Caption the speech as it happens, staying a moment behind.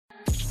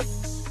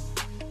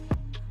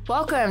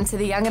Welcome to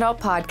the Young Adult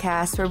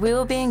Podcast, where we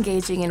will be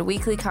engaging in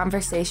weekly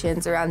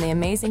conversations around the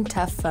amazing,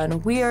 tough,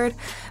 fun, weird,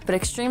 but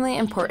extremely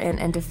important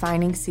and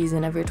defining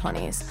season of your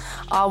 20s,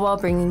 all while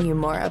bringing you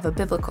more of a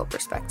biblical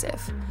perspective.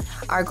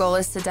 Our goal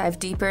is to dive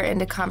deeper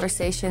into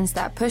conversations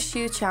that push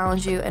you,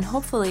 challenge you, and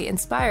hopefully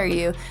inspire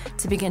you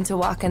to begin to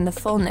walk in the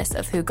fullness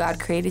of who God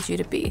created you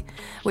to be,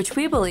 which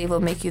we believe will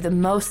make you the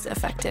most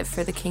effective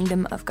for the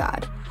kingdom of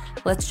God.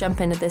 Let's jump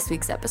into this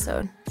week's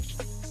episode.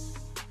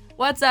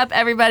 What's up,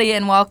 everybody,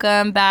 and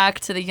welcome back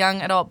to the Young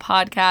Adult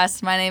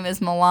Podcast. My name is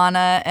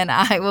Milana, and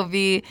I will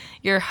be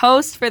your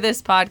host for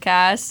this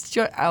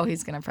podcast. Oh,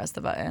 he's going to press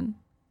the button.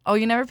 Oh,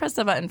 you never pressed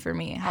the button for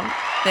me.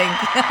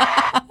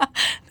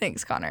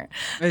 Thanks, Connor.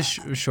 It's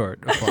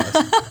short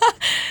applause.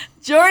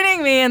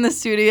 Joining me in the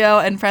studio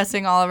and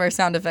pressing all of our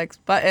sound effects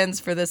buttons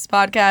for this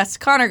podcast,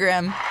 Connor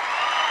Grimm.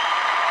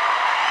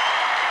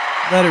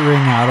 Let it ring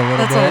out a little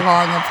bit. That's a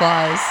long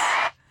applause.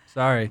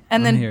 Sorry.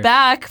 And then here.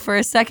 Back for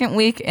a second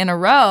week in a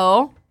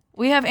row,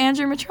 we have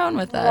Andrew Matrone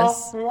with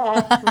us.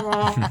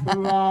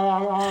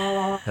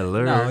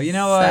 Hello. No, you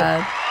know what?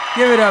 Sad.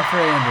 Give it up for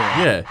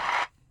Andrew. Yeah.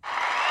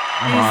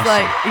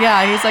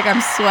 He's like,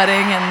 I'm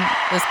sweating in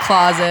this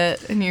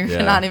closet, and you're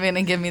not even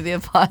going to give me the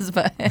applause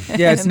button.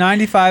 Yeah, it's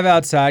 95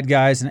 outside,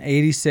 guys, and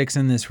 86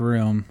 in this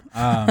room.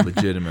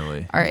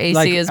 Legitimately. Our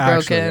AC is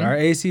broken. Our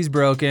AC is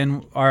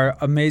broken. Our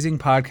amazing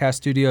podcast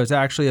studio is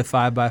actually a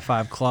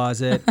 5x5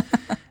 closet.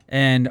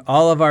 And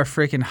all of our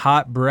freaking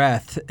hot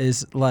breath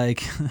is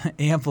like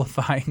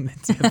amplifying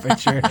the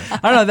temperature. I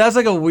don't know. That's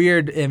like a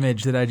weird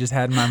image that I just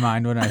had in my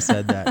mind when I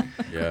said that.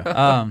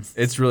 Yeah.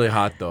 It's really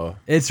hot, though.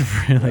 It's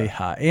really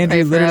hot.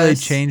 Andrew literally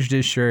changed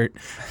his shirt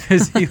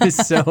because he was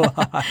so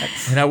hot.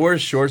 And I wore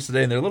shorts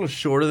today, and they're a little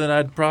shorter than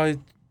I'd probably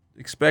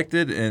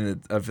expected.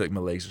 And I feel like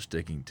my legs are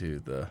sticking to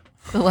the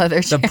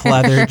leather chair. The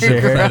pleather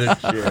chair. leather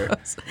chair.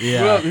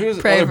 Yeah. Whose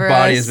Pray other for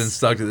body us. has been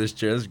stuck to this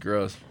chair? This is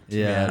gross.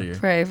 Yeah. Get out of here.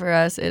 Pray for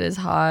us. It is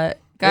hot.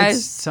 Guys,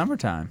 It's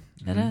summertime.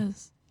 It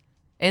is.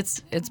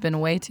 It's been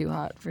way too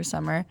hot for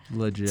summer.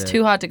 Legit. It's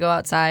too hot to go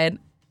outside.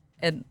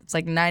 It's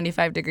like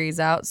 95 degrees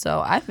out,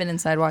 so I've been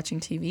inside watching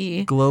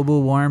TV.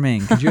 Global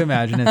warming. Could you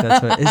imagine if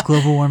that's what is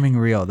global warming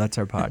real? That's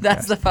our podcast.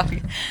 That's the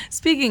fucking.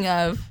 Speaking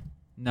of,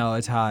 No,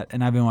 it's hot,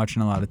 and I've been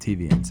watching a lot of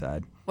TV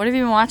inside. what have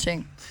you been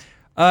watching?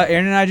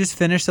 Aaron and I just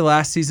finished the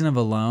last season of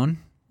Alone.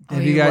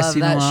 Have you guys love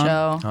seen that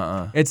Alone?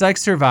 show? It's like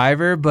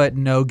Survivor, but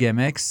no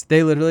gimmicks.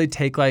 They literally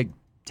take like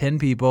 10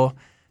 people,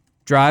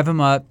 fly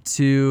them up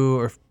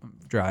to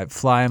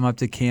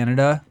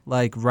Canada,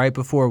 like right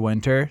before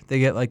winter. They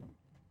get like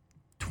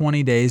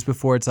 20 days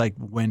before it's like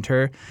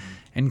winter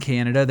in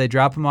Canada. They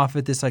drop them off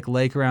at this like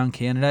lake around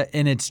Canada,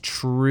 and it's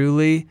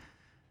truly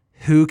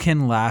who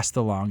can last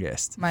the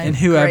longest. My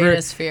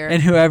greatest fear.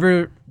 And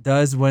whoever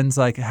does wins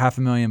like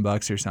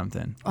 $500,000 or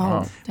something.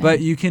 Oh, dang. But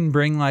you can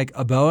bring like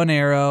a bow and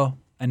arrow,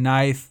 a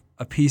knife,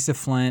 a piece of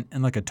flint,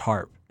 and like a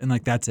tarp. And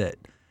like that's it.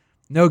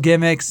 No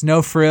gimmicks,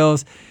 no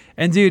frills.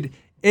 And dude,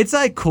 it's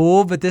like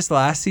cool, but this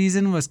last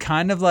season was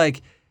kind of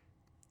like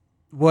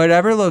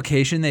whatever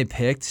location they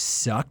picked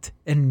sucked,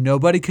 and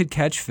nobody could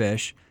catch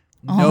fish.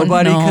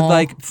 Nobody could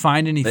like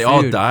find any food. They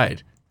all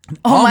died.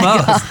 Oh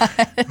Almost.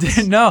 my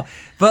god! No,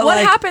 but What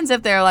like, happens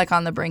if they're like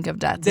on the brink of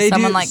death? Does they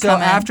someone do, like so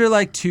come in? after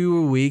like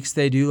 2 weeks,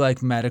 they do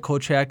like medical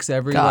checks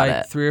every Got like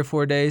it. 3 or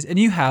 4 days, and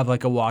you have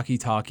like a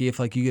walkie-talkie if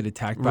like you get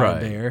attacked by a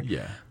bear.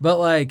 Yeah. But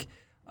like,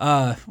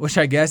 which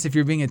I guess if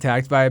you're being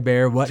attacked by a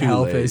bear, what Too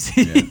help late. is?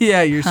 Yeah.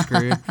 Yeah, you're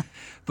screwed.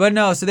 But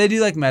no, so they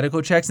do like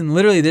medical checks, and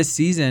literally this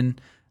season,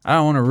 I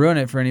don't want to ruin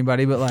it for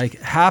anybody, but like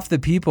half the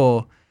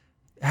people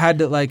had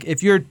to like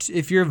if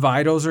your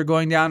vitals are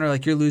going down or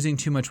like you're losing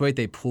too much weight,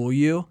 they pull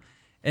you.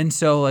 And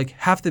so, like,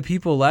 half the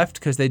people left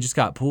because they just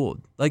got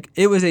pulled. Like,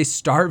 it was a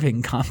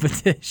starving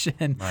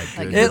competition. My Like, goodness.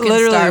 who It can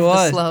literally starve the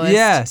was. slowest?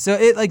 Yeah. So,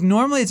 it, like,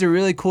 normally it's a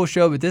really cool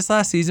show, but this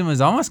last season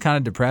was almost kind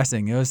of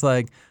depressing. It was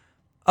like,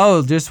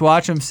 oh, just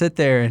watch them sit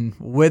there and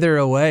wither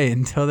away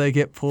until they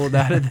get pulled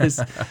out of this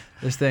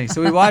thing.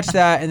 So, we watched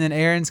that, and then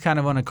Aaron's kind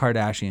of on a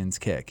Kardashians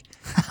kick.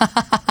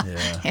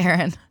 Yeah.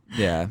 Aaron,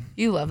 Yeah.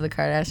 you love the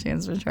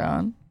Kardashians,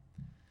 Patron.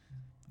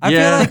 I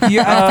Yeah.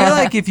 feel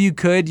like if you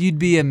could, you'd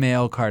be a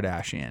male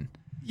Kardashian.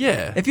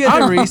 Yeah. If you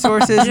had the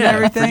resources and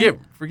everything.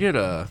 Forget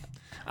I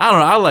don't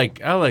know. I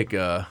like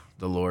the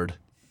Lord.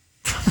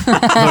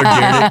 Lord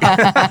Jared.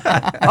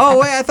 Oh,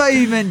 wait, I thought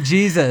you meant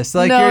Jesus.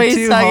 Like, no, you're he's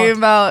too talking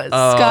about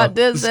Scott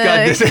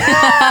Disick.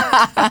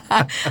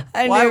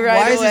 I Why, knew right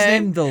why is away. his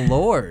name the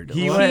Lord?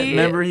 He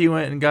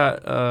went and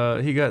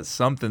got he got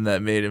something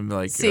that made him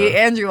like See,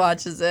 Andrew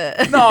watches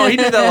it. No, he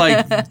did that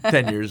like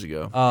 10 years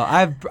ago.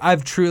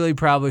 I've truly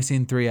probably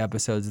seen 3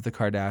 episodes of the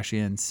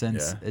Kardashians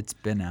since it's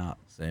been out.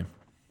 Same.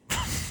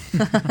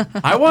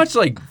 I watch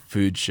like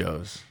food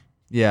shows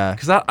Yeah.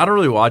 because I don't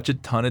really watch a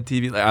ton of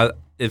TV.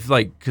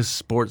 Like because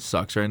sports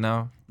sucks right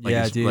now. Like,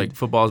 Yeah, dude. Like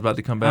football's about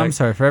to come back. I'm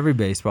sorry for every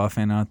baseball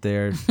fan out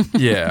there.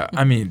 Yeah,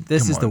 I mean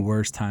This come is the on.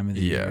 worst time of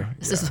the year.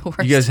 This is the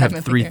worst You guys time have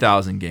of the year.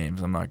 3,000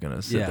 games. I'm not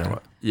gonna sit Yeah. there.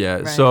 Yeah.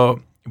 Right.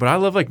 So But I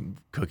love like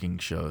cooking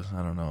shows.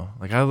 I don't know.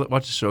 Like I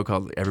watched a show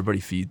called Everybody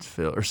Feeds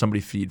Phil or Somebody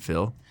Feed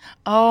Phil.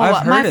 Oh,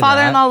 I've heard my of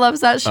father-in-law loves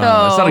that show.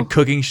 It's not a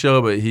cooking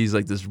show, but he's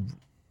like this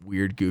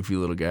weird, goofy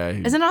little guy.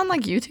 Isn't it on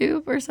like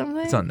YouTube or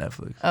something? It's on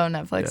Netflix. Oh,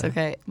 Netflix. Yeah.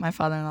 Okay. My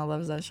father-in-law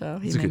loves that show.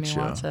 He It's a made good me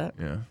show. watch it.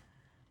 Yeah.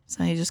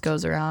 So he just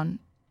goes around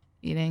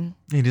eating.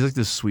 And he's like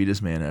the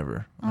sweetest man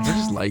ever. Like, I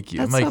just like you.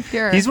 That's I'm like, so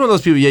pure. he's one of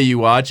those people. Yeah, you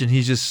watch and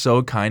he's just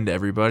so kind to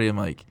everybody. I'm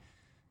like,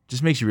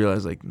 just makes you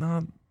realize like,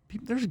 no,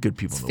 there's good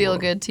people. It's in the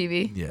world. feel-good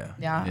TV. Yeah.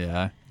 Yeah.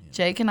 Yeah.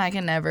 Jake and I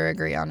can never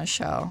agree on a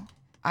show.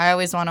 I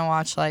always want to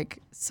watch like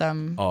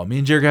some. Oh, me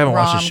and Jericho haven't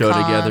watched a show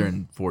Rom-com. together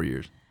in 4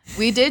 years.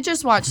 We did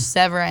just watch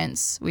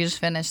Severance. We just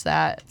finished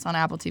that. It's on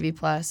Apple TV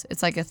Plus.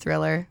 It's like a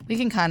thriller. We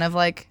can kind of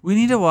like. We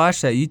need to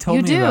watch that. You told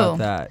You me do. about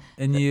that,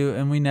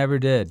 and we never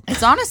did.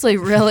 It's honestly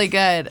really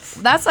good.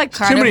 That's like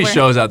kind Too of many where-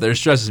 shows out there. It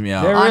stresses me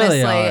out. There honestly.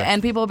 really are.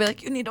 And people will be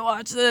like, "You need to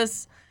watch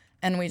this,"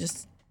 and we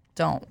just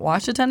don't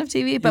watch a ton of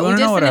TV. But we wanna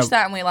did know what finish I-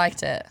 that and we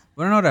liked it.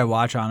 I don't know what I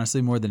watch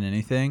honestly more than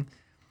anything.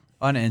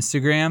 On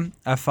Instagram,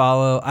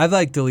 I've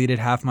like deleted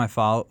half my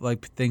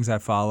things I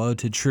follow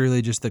to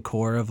truly just the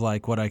core of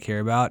like what I care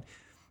about.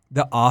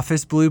 The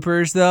Office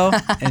bloopers though,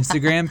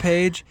 Instagram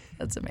page,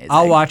 That's amazing.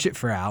 I'll watch it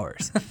for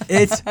hours.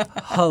 It's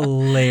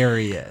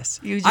hilarious.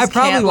 You just I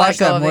probably can't watch let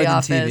go that of more The than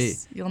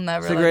Office. TV. You'll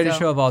never. It's the let greatest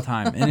go. show of all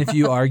time. And if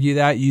you argue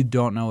that, you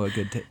don't know what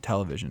good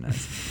television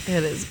is.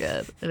 It is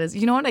good. It is.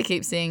 You know what I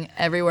keep seeing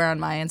everywhere on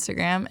my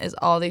Instagram is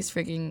all these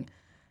freaking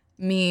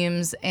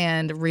memes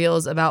and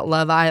reels about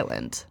Love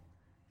Island.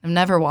 I've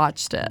never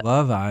watched it.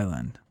 Love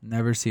Island.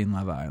 Never seen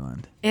Love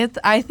Island.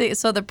 I think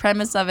so. The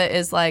premise of it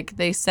is like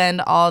they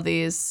send all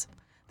these.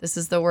 This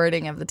is the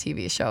wording of the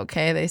TV show.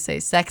 Okay, they say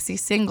sexy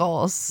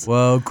singles.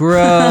 Whoa,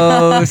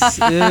 gross.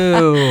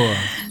 Ew.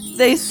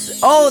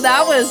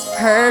 That was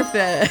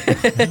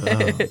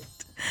perfect.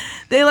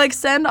 They like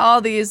send all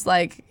these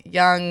like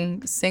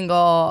young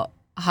single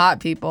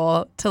hot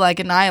people to like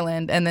an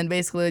island and then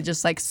basically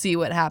just like see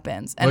what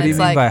happens. And What do you it's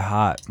mean like by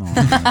hot?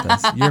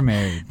 You're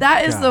married.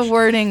 that is the Gosh.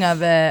 wording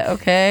of it.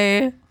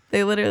 Okay,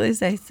 they literally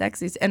say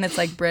sexy, and it's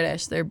like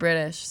British. They're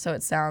British, so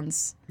it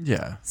sounds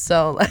Yeah.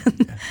 so.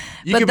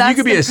 You But could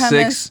that's be the a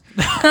premise. 6,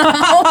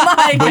 Oh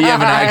my god! but you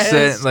have an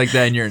accent like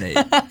that and you're an 8.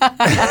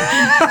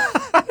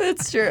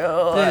 It's true.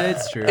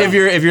 It's true.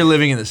 if you're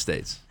living in the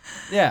States.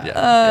 yeah.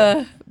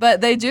 Yeah.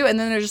 But they do, and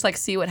then they're just like,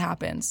 see what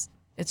happens.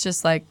 It's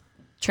just like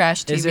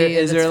trash TV.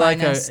 Is there like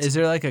finest. is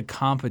there like a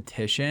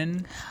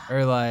competition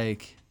or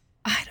like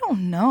I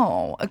don't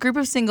know. A group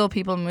of single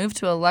people move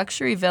to a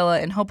luxury villa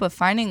in hope of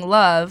finding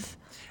love.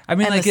 I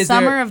mean and like the is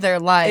summer there, of their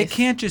life. it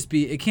can't just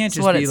be like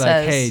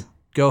says. hey,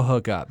 go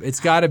hook up. It's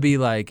got to be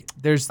like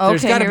there's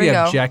Okay, got to here be we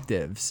go.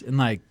 objectives and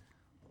like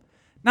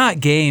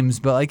not games,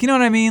 but like you know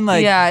what I mean?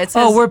 Like Yeah, it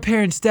says- we're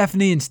pairing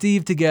Stephanie and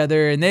Steve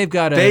together and they've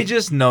got to They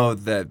just know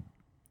that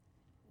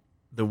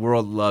the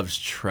world loves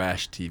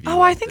trash TV. Oh,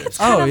 like I think this. it's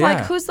kind Oh, of like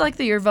yeah. who's like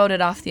the you're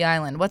voted off the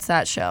island. What's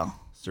that show?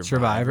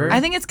 Survivor. I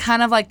think it's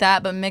kind of like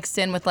that, but mixed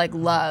in with like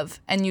love,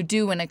 and you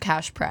do win a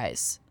cash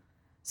prize.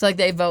 So like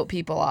they vote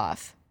people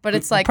off, but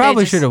it's like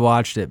probably they just, should have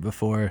watched it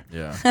before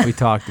Yeah. we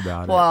talked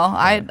about it. Well,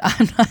 I'm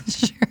not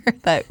sure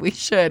that we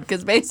should,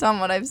 because based on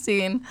what I've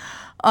seen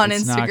on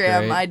It's not Instagram,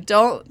 great. I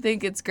don't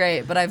think it's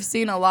great. But I've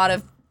seen a lot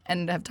of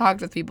and have talked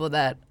with people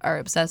that are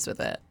obsessed with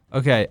it.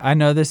 Okay, I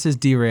know this is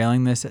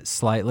derailing this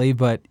slightly,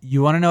 but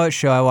you want to know what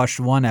show I watched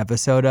one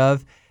episode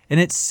of, and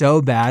it's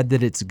so bad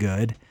that it's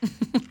good.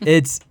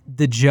 It's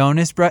the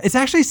Jonas Brothers. It's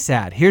actually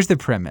sad. Here's the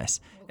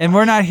premise, and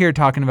we're not here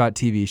talking about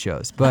TV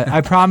shows, but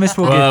I promise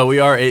we'll get Well, we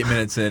are 8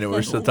 minutes in and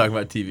we're still talking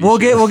about TV. we'll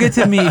shows. get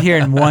to me here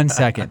in 1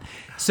 second.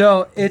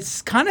 So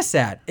it's kind of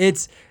sad.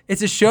 It's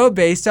a show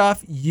based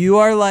off you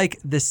are like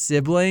the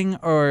sibling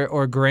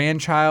or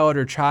grandchild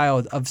or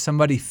child of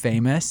somebody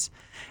famous.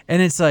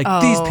 And it's like,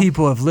 these Oh.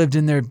 people have lived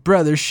in their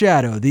brother's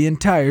shadow the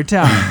entire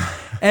time.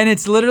 And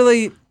it's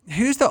literally,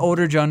 who's the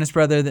older Jonas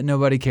brother that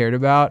nobody cared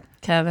about?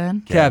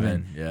 Kevin.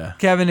 Kevin. Yeah.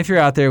 Kevin, if you're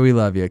out there, we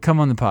love you. Come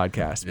on the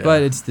podcast. Yeah.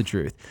 But it's the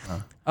truth.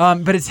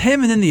 But it's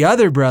him and then the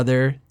other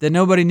brother that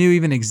nobody knew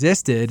even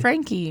existed.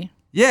 Frankie.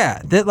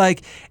 Yeah, that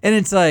like, and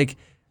it's like,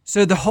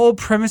 so the whole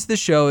premise of the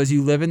show is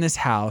you live in this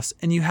house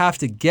and you have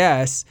to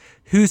guess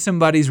who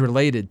somebody's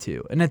related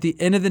to. And at the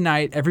end of the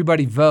night,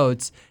 everybody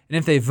votes. And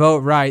if they vote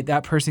right,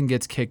 that person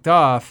gets kicked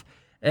off.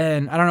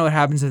 And I don't know what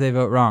happens if they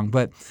vote wrong.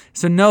 But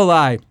so no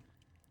lie,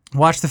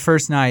 watch the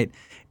first night.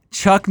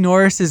 Chuck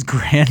Norris's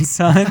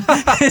grandson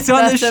is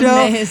on the That's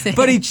show, amazing.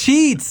 but he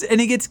cheats and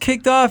he gets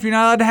kicked off. You're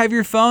not allowed to have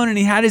your phone. And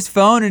he had his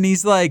phone and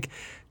he's like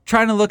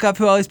trying to look up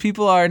who all these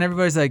people are. And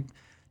everybody's like,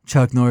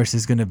 Chuck Norris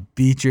is going to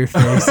beat your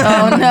face.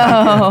 Oh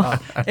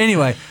no.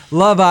 Anyway,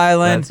 Love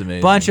Island. That's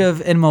amazing. Bunch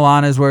of, in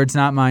Milana's words,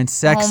 not mine, Oh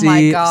sexy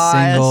my gosh.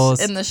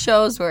 singles In the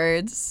show's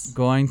words,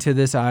 going to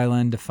this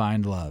island to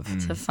find love.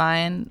 to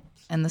find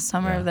in the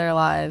summer of their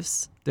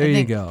lives. There I you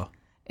think go.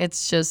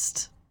 It's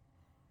just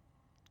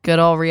good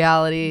old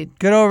reality.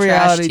 Good old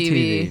trash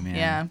reality TV, man.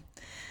 Yeah.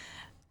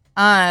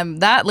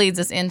 That leads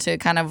us into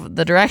kind of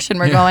the direction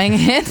we're going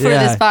in for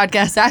this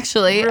podcast,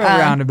 actually. We're a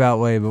roundabout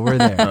way, but we're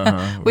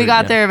there. We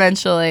got there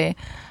eventually.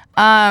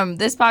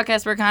 This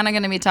podcast, we're kind of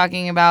going to be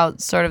talking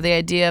about sort of the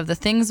idea of the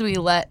things we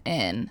let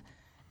in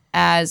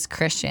as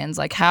Christians,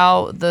 like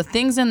how the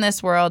things in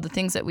this world, the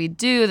things that we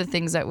do, the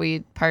things that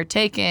we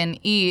partake in,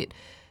 eat,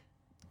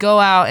 go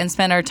out and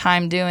spend our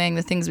time doing,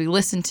 the things we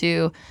listen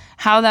to,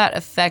 how that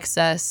affects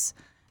us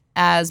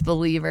as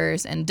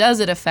believers, and does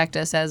it affect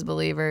us as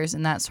believers,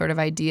 and that sort of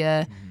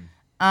idea.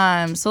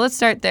 So let's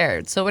start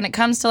there. So when it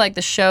comes to like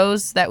the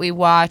shows that we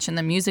watch and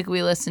the music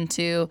we listen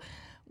to,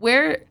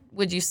 where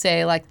would you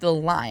say like the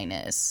line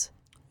is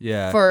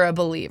for a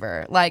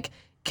believer? Like,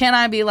 can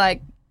I be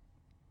like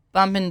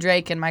bumping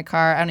Drake in my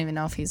car? I don't even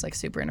know if he's like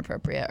super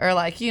inappropriate, or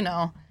like, you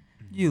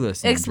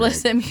listen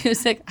explicit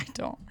music. I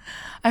don't.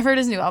 I've heard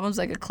his new album's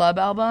like a club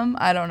album.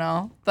 I don't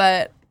know,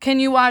 but can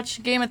you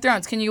watch Game of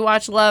Thrones? Can you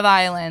watch Love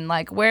Island?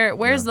 Like,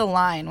 where's the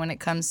line when it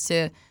comes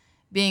to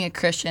being a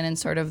Christian and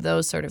sort of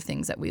those sort of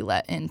things that we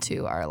let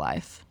into our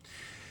life?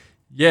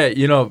 Yeah,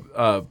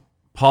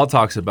 Paul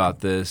talks about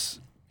this,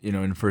 in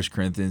 1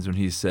 Corinthians when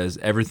he says,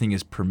 everything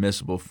is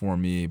permissible for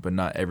me, but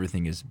not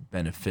everything is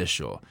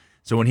beneficial.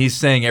 So when he's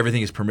saying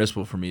everything is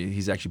permissible for me,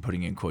 he's actually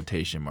putting in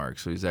quotation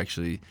marks. So he's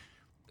actually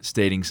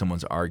stating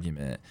someone's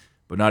argument.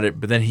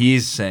 But then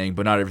he's saying,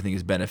 but not everything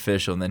is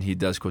beneficial. And then he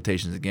does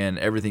quotations again.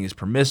 Everything is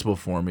permissible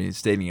for me,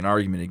 stating an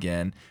argument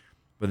again.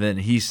 But then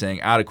he's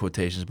saying out of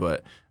quotations,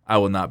 but I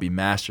will not be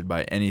mastered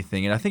by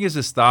anything. And I think it's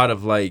this thought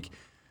of like,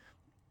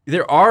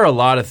 there are a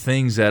lot of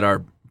things that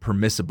are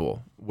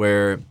permissible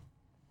where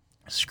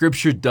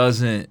Scripture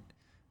doesn't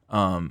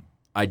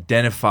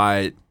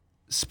identify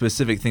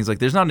specific things. Like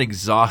there's not an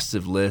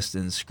exhaustive list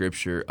in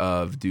Scripture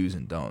of do's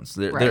and don'ts.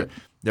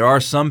 There are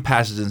some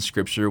passages in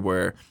Scripture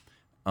where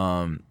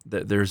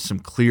there's some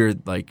clear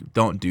like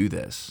don't do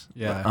this.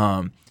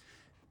 And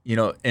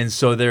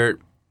so there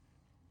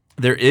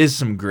is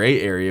some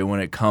gray area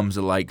when it comes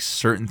to like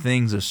certain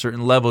things or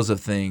certain levels of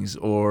things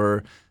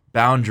or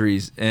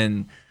boundaries,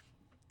 and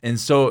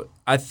so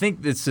I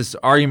think it's this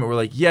argument where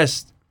like,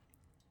 yes,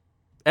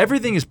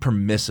 everything is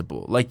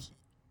permissible. Like,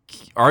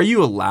 are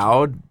you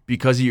allowed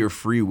because of your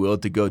free will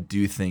to go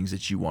do things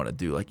that you want to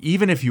do? Like,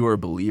 even if you are a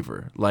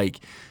believer,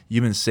 like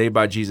you've been saved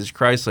by Jesus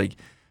Christ, like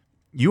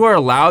you are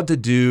allowed to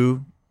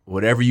do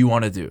whatever you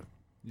want to do,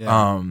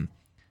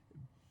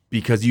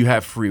 because you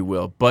have free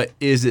will. But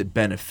is it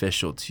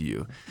beneficial to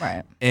you?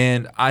 Right.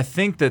 And I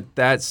think that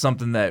that's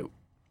something that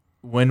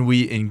when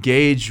we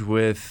engage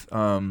with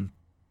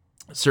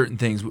certain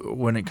things,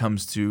 when it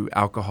comes to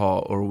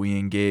alcohol, or we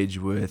engage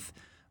with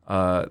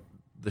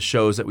the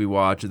shows that we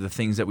watch, or the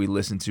things that we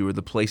listen to, or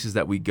the places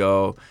that we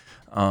go,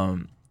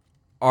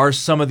 are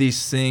some of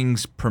these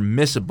things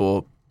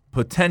permissible?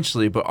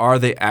 Potentially, but are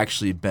they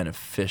actually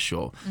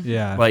beneficial?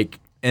 Yeah. Like,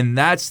 and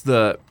that's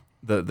the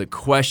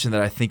question that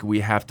I think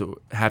we have to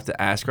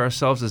ask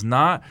ourselves is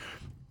not,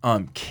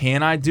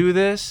 can I do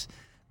this,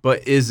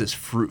 but is this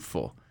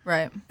fruitful?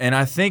 Right. And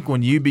I think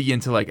when you begin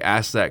to like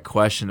ask that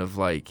question of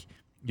like,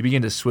 you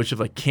begin to switch of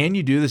like, can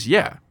you do this?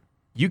 Yeah,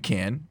 you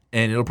can,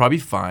 and it'll probably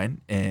be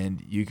fine,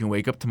 and you can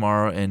wake up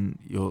tomorrow and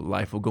your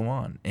life will go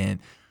on. And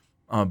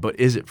but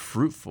is it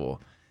fruitful?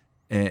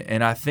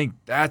 And I think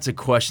that's a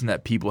question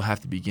that people have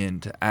to begin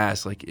to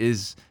ask, like,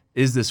 is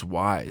this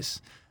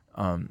wise?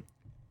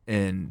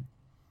 And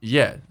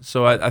yeah,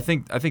 so I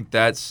think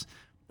that's,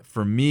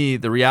 for me,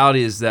 the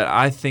reality is that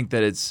I think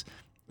that it's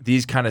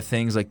these kind of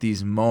things, like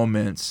these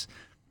moments,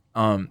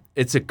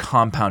 it's a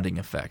compounding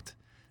effect.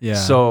 Yeah.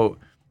 So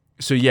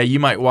yeah, you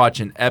might watch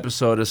an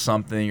episode of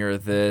something or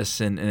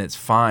this, and it's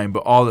fine,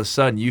 but all of a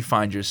sudden you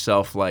find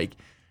yourself like,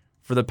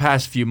 for the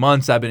past few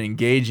months, I've been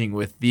engaging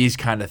with these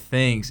kind of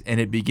things, and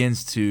it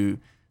begins to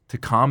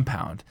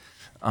compound.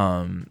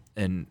 And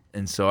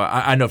so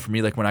I know for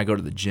me, like when I go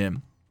to the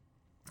gym,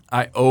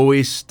 I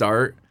always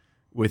start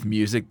with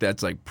music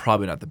that's like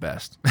probably not the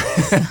best.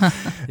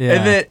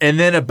 And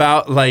then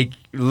about like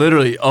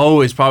literally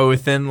always, probably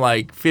within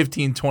like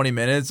 15, 20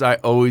 minutes, I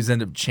always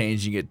end up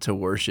changing it to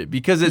worship,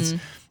 because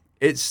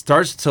it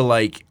starts to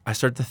like, I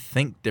start to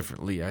think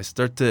differently.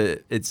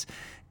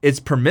 It's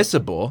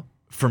permissible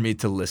for me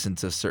to listen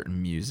to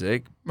certain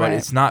music, but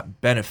it's not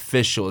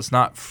beneficial. It's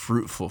not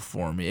fruitful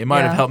for me. It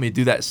might have helped me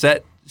do that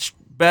set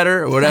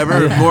better or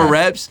whatever, more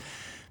reps,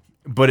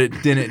 but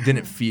it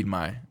didn't feed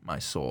my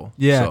soul.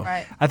 Yeah. So.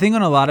 Right. I think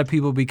when a lot of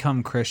people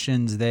become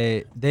Christians,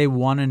 they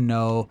want to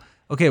know,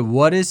 okay,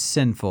 what is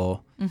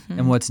sinful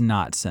and what's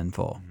not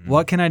sinful?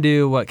 What can I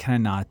do? What can I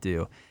not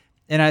do?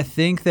 And I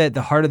think that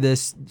the heart of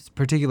this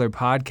particular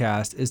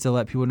podcast is to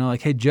let people know,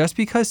 like, hey, just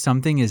because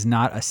something is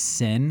not a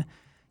sin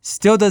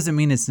still doesn't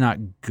mean it's not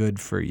good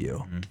for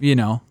you.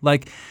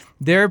 Like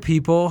there are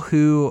people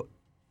who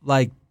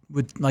like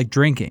with like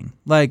drinking.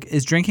 Like,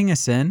 is drinking a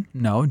sin?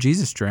 No,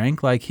 Jesus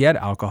drank. Like, he had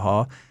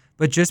alcohol.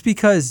 But just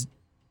because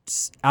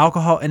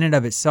alcohol in and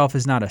of itself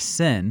is not a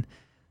sin,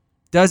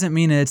 doesn't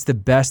mean it's the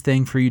best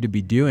thing for you to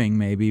be doing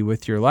maybe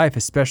with your life,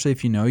 especially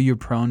if you know you're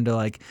prone to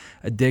like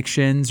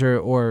addictions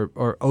or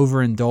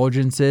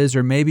overindulgences,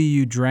 or maybe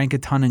you drank a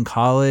ton in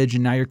college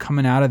and now you're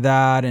coming out of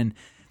that and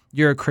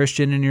you're a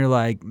Christian and you're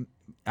like,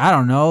 I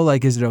don't know,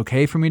 like, is it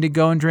okay for me to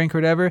go and drink or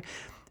whatever?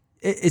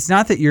 It's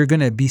not that you're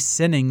going to be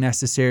sinning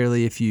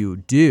necessarily if you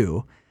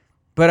do,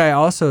 but I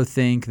also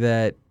think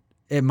that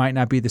it might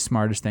not be the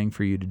smartest thing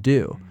for you to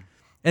do.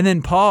 And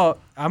then Paul,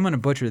 I'm going to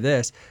butcher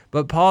this,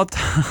 but Paul,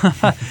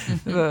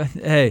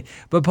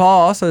 but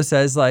Paul also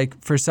says, like,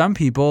 for some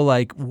people,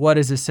 like, what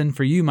is a sin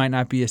for you might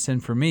not be a sin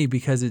for me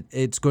because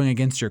it's going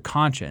against your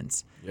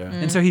conscience. Yeah.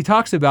 And so he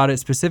talks about it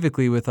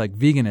specifically with like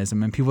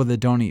veganism and people that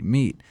don't eat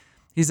meat.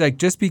 He's like,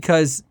 just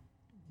because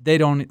they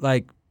don't,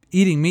 like,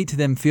 eating meat to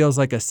them feels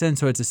like a sin,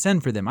 so it's a sin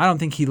for them. I don't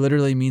think he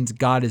literally means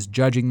God is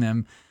judging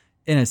them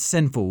in a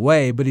sinful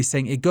way, but he's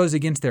saying it goes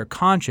against their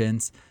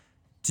conscience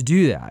to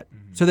do that.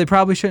 So they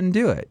probably shouldn't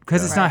do it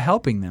because it's not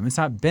helping them. It's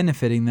not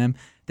benefiting them.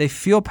 They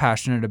feel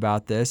passionate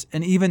about this.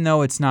 And even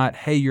though it's not,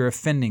 hey, you're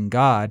offending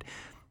God,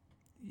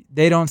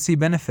 they don't see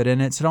benefit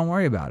in it. So don't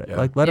worry about it. Yeah.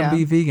 Like, let them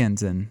be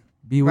vegans and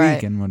be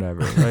weak and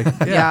whatever.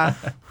 Like,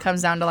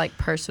 Comes down to like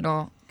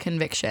personal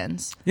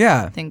convictions.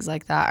 Yeah. Things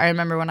like that. I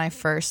remember when I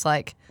first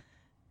like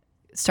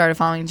started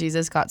following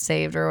Jesus, got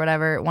saved or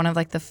whatever, one of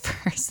like the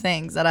first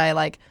things that I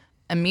like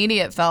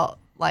immediate felt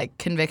like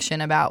conviction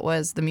about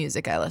was the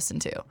music I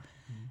listened to.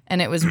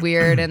 And it was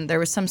weird. And there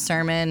was some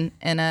sermon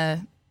in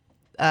a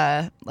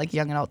like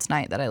young adults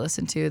night that I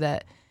listened to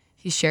that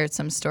he shared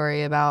some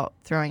story about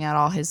throwing out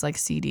all his like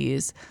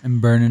CDs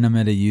and burning them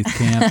at a youth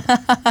camp.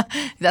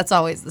 That's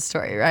always the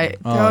story, right?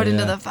 Oh, Throw it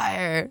into the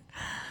fire.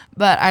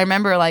 But I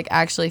remember like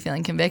actually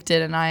feeling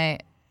convicted, and I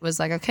was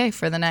like, okay,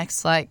 for the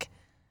next like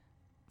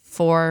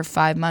 4 or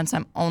 5 months,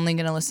 I'm only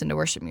going to listen to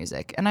worship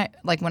music. And I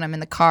like when I'm in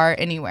the car,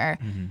 anywhere,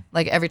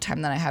 like every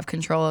time that I have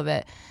control of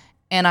it.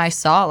 And I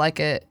saw like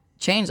a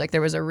change. Like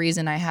there was a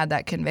reason I had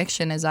that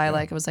conviction is I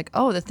like, was like,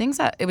 oh, the things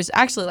that, it was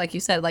actually, like you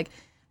said, like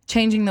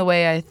changing the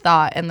way I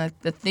thought and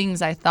the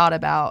things I thought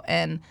about.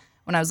 And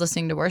when I was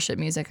listening to worship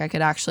music, I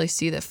could actually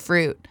see the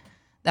fruit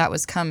that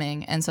was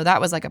coming. And so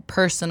that was like a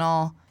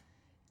personal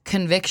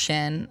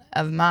conviction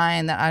of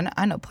mine that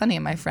I know plenty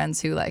of my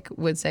friends who like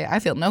would say, I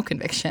feel no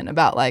conviction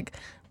about like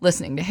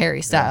listening to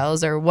Harry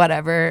Styles or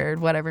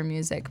whatever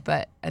music.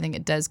 But I think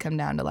it does come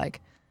down to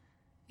like,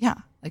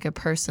 like a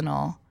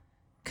personal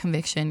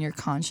conviction. You're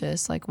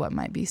conscious, like what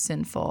might be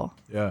sinful.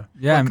 Yeah.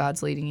 What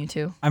God's leading you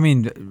to. I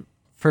mean,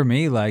 for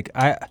me, like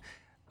I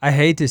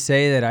hate to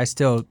say that I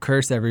still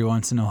curse every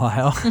once in a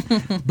while,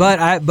 but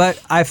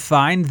I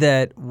find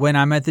that when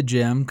I'm at the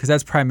gym, because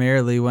that's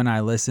primarily when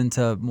I listen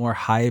to more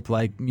hype,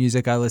 like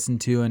music I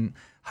listened to in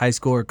high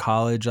school or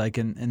college, like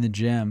in the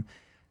gym.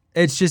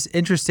 It's just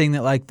interesting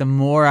that like the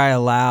more I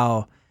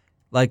allow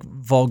like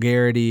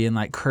vulgarity and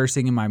like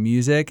cursing in my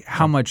music,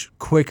 how much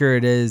quicker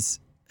it is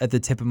at the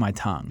tip of my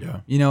tongue.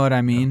 Yeah. You know what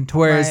I mean? Yeah. To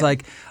whereas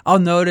like I'll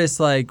notice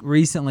like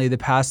recently the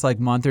past like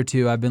month or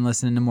two I've been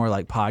listening to more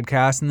like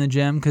podcasts in the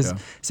gym because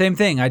same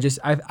thing. I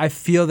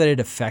feel that it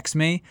affects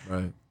me.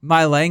 Right.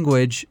 My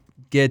language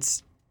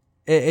gets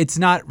it's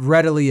not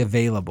readily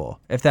available,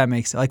 if that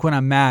makes sense. Like when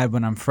I'm mad,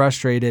 when I'm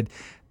frustrated,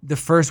 the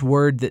first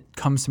word that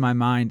comes to my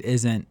mind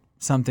isn't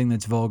something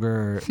that's vulgar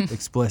or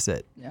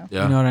explicit. Yeah.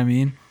 You know what I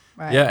mean?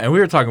 Right. Yeah, and we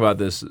were talking about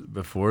this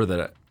before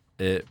that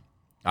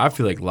I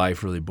feel like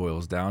life really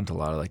boils down to a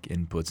lot of like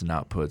inputs and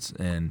outputs,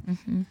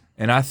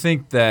 and I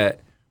think that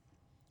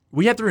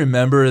we have to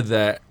remember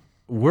that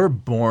we're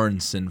born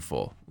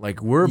sinful.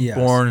 Like we're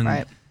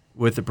born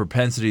with a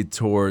propensity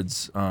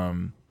towards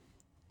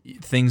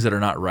things that are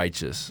not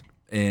righteous,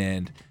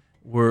 and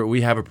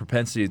we have a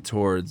propensity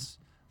towards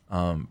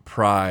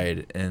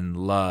pride and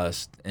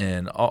lust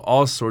and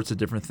all sorts of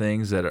different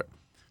things that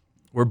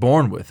we're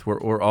born with.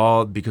 We're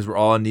all because we're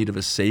all in need of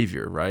a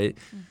savior, right?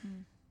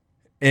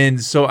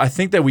 And so I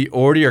think that we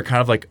already are kind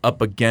of like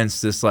up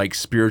against this like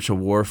spiritual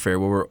warfare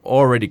where we're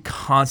already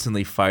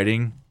constantly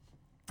fighting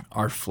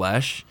our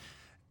flesh.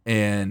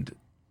 And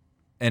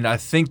I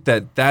think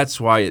that that's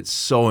why it's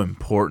so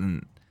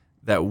important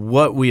that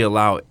what we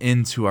allow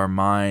into our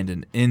mind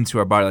and into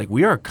our body, like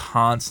we are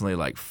constantly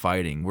like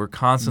fighting. We're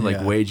constantly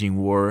like waging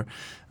war.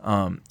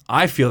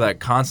 I feel that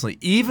constantly,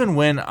 even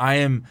when I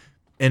am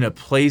in a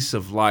place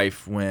of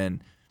life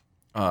when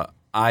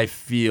I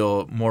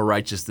feel more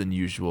righteous than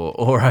usual,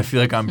 or I feel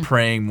like I'm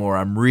praying more,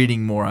 I'm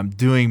reading more, I'm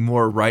doing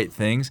more right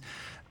things,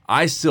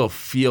 I still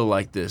feel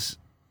like this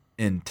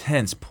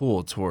intense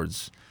pull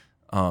towards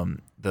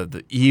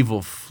the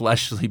evil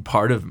fleshly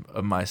part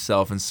of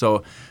myself. And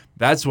so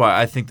that's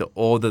why I think the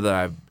older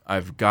that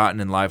I've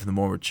gotten in life and the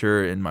more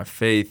mature in my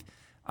faith,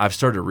 I've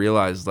started to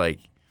realize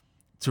like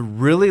to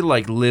really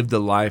like live the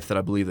life that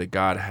I believe that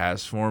God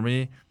has for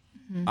me,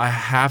 I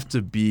have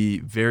to be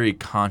very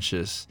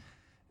conscious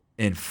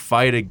and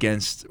fight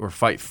against or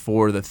fight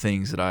for the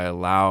things that I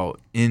allow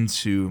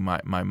into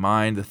my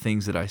mind, the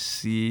things that I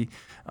see.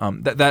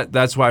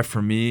 That's why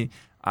for me,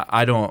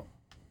 I don't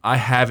I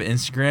have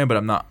Instagram, but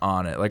I'm not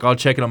on it. Like I'll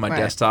check it on my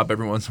desktop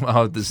every once in a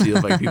while to see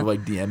if like people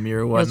like DM me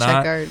or whatnot. We'll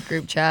check our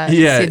group chat.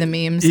 See the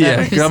memes.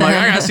 Yeah, 'cause I'm like,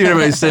 I gotta see what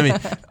everybody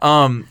sent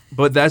me.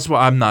 But that's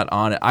why I'm not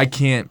on it.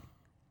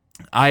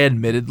 I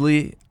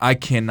admittedly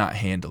cannot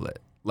handle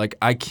it. Like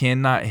I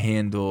cannot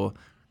handle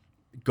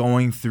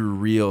going through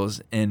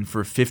reels and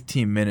for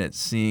 15 minutes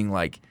seeing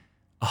like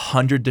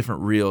 100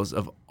 different reels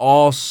of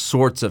all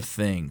sorts of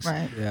things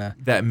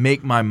that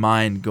make my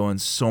mind go in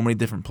so many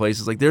different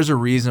places. Like there's a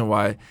reason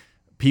why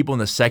people in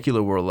the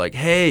secular world are like,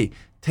 hey,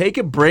 take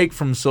a break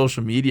from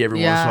social media every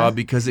once in a while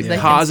because it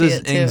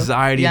causes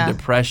anxiety and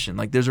depression.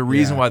 Like there's a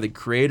reason why the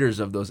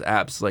creators of those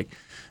apps like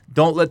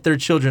don't let their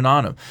children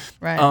on them.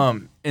 Right.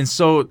 And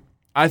so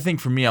I think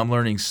for me, I'm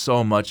learning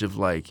so much of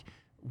like,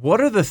 what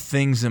are the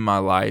things in my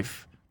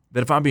life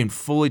that if I'm being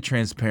fully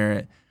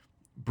transparent,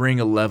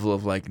 bring a level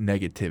of like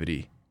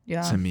negativity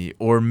to me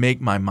or make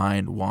my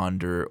mind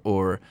wander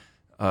or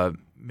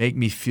make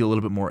me feel a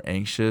little bit more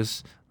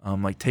anxious.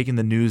 Like taking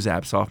the news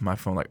apps off my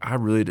phone. Like I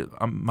really do.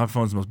 My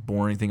phone's the most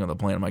boring thing on the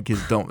planet. My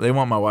kids they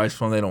want my wife's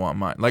phone. They don't want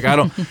mine. Like I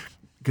don't,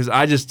 because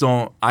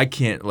I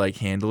can't like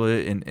handle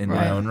it in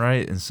my own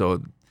right. And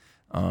so,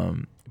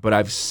 but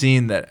I've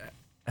seen that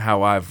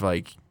how I've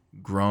like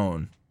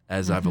grown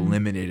as I've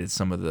eliminated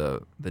some of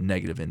the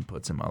negative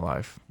inputs in my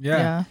life.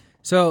 Yeah.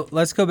 So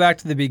let's go back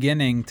to the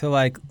beginning to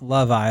like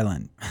Love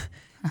Island.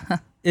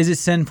 Is it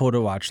sinful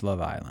to watch Love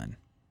Island?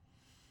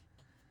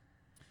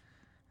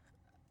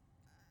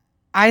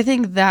 I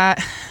think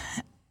that,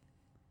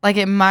 like,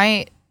 it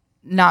might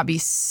not be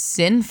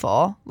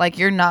sinful. Like,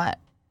 you're not,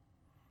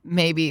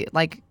 maybe,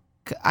 like,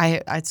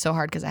 it's so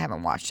hard because I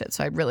haven't watched it,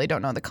 so I really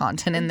don't know the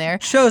content in there.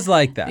 Shows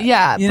like that.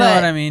 Yeah. You know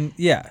what I mean?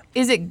 Yeah.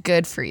 Is it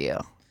good for you?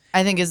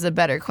 I think is the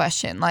better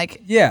question.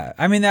 Like, yeah.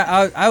 I mean,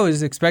 I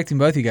was expecting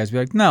both of you guys to be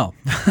like, no,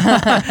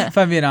 if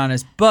I'm being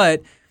honest.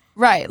 But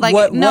right. Like,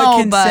 what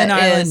can but Sin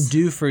Island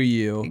do for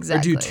you or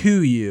do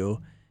to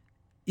you?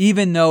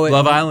 Even though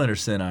Love Island or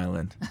Sin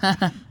Island?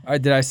 Or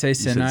did I say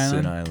Sin Island?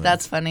 Sin Island.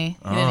 That's funny.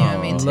 You didn't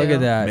even mean to. Look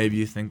at that. Maybe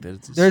you think that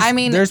it's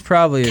there's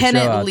probably a show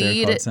out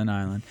there called Sin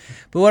Island.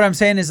 But what I'm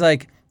saying is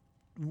like,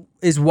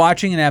 is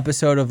watching an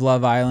episode of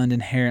Love Island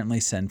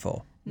inherently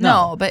sinful?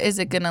 No, but is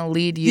it going to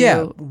lead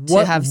you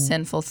to have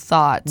sinful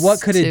thoughts?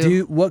 What could it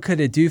do? What could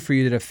it do for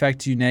you that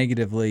affect you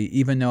negatively,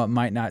 even though it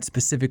might not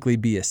specifically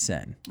be a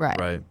sin?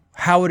 Right.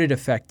 How would it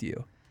affect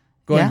you?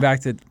 Going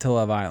back to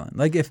Love Island.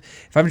 Like if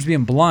I'm just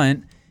being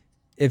blunt,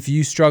 if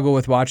you struggle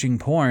with watching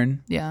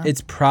porn,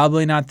 it's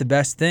probably not the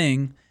best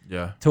thing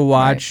to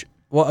watch. Right.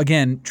 Well,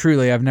 again,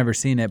 truly, I've never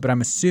seen it, but I'm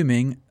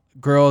assuming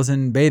girls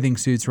in bathing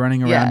suits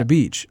running around a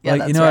beach.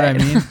 Like, you know what I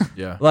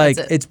mean? Like,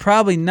 it's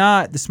probably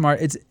not the smart.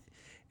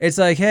 It's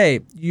like, hey,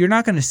 you're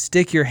not going to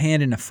stick your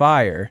hand in a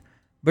fire,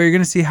 but you're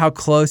going to see how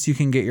close you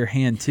can get your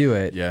hand to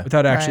it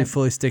without actually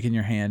fully sticking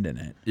your hand in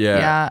it.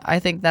 Yeah, I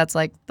think that's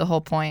like the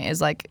whole point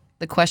is like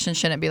the question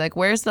shouldn't be like,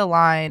 where's the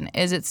line?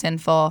 Is it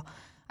sinful?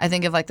 I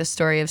think of like the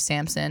story of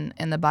Samson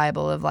in the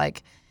Bible of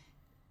like,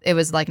 it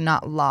was like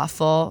not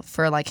lawful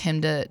for like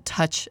him to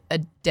touch a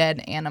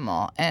dead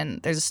animal. And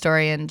there's a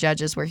story in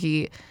Judges where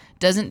he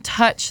doesn't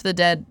touch the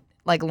dead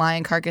like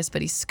lion carcass,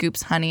 but he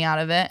scoops honey out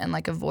of it and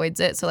like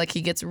avoids it. So like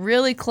he gets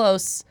really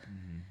close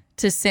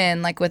to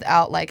sin, like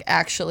without like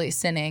actually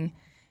sinning.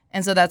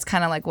 And so that's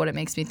kind of like what it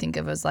makes me think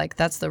of as like,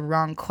 that's the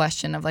wrong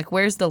question of like,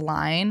 where's the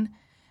line?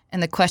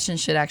 And the question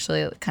should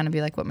actually kind of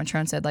be like what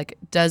Matron said, like,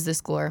 does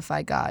this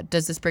glorify God?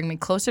 Does this bring me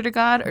closer to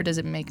God or does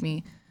it make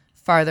me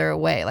farther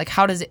away? Like,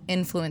 how does it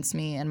influence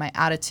me and my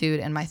attitude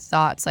and my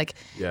thoughts? Like,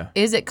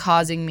 is it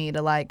causing me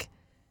to like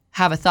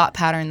have a thought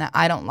pattern that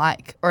I don't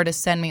like or to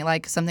send me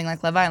like something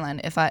like Love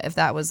Island? If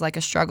that was like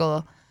a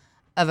struggle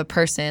of a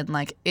person,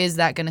 like, is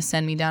that going to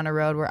send me down a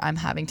road where I'm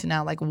having to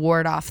now like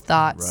ward off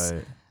thoughts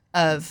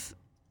of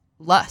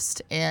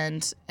lust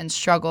and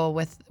struggle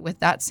with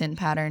that sin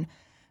pattern?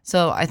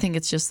 So I think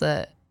it's just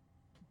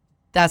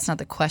that's not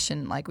the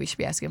question like we should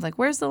be asking. Like,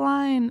 where's the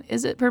line?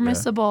 Is it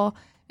permissible?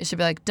 It should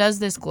be like, does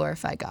this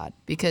glorify God?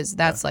 Because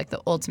that's like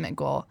the ultimate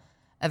goal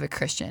of a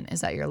Christian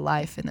is that your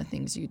life and the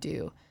things you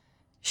do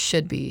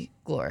should be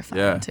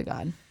glorifying to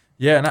God.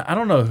 Yeah, and I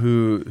don't know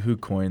who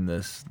coined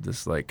this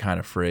like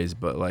kind of phrase,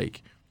 but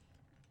like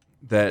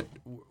that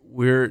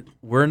we're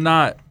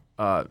not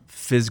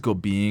physical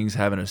beings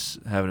having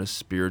a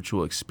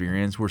spiritual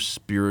experience. We're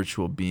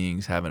spiritual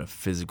beings having a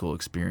physical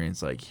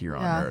experience like here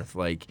on earth.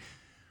 Like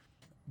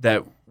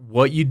that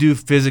what you do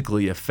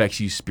physically affects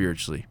you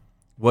spiritually.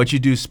 What you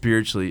do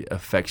spiritually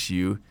affects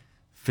you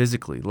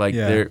physically. Like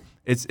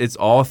it's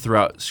all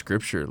throughout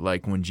scripture.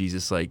 Like when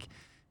Jesus like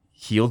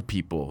healed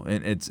people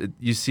and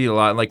you see a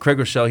lot. Like Craig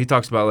Rochelle, he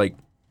talks about like,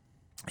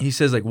 he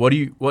says like what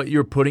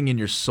you're putting in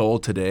your soul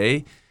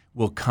today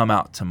will come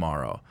out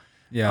tomorrow.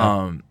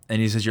 Yeah.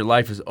 And he says your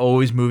life is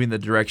always moving the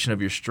direction of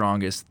your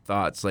strongest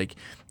thoughts. Like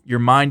your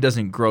mind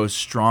doesn't grow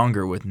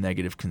stronger with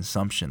negative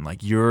consumption.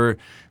 Like your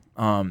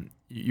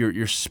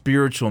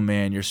spiritual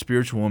man, your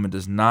spiritual woman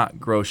does not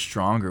grow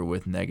stronger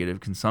with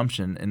negative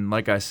consumption. And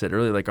like I said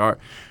earlier, like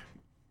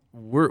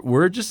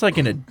we're just like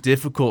in a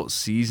difficult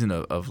season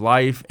of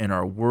life in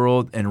our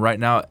world, and right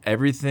now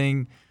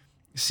everything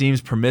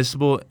seems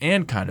permissible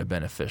and kind of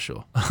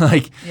beneficial.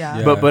 Like,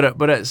 Yeah.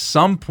 but at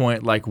some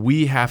point, like,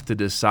 we have to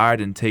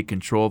decide and take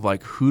control of,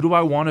 like, who do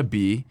I want to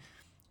be?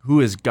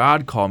 Who has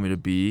God called me to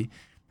be?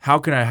 How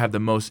can I have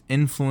the most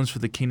influence for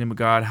the kingdom of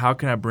God? How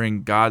can I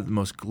bring God the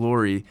most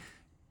glory?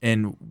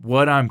 And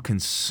what I'm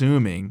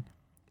consuming,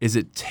 is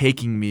it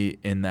taking me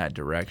in that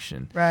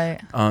direction? Right.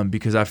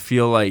 Because I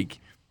feel like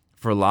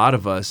for a lot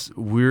of us,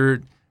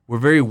 we're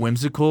very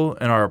whimsical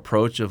in our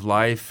approach of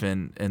life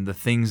and the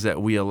things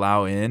that we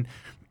allow in.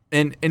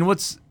 And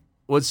what's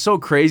so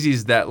crazy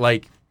is that,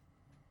 like,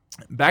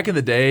 back in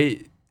the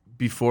day,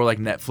 before like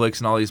Netflix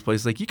and all these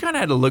places, like, you kind of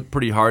had to look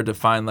pretty hard to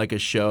find like a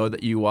show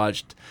that you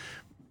watched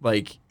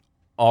like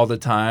all the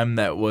time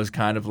that was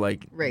kind of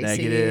like Racy,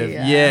 negative.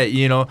 yeah.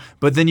 Yeah,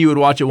 but then you would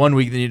watch it one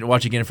week, then you'd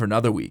watch it again for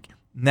another week.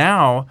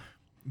 Now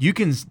you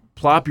can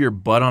plop your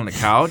butt on the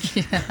couch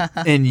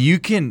and you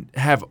can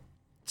have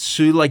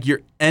like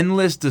your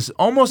endless,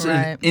 almost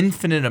an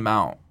infinite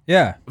amount.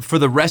 Yeah. For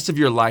the rest of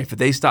your life, if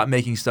they stop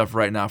making stuff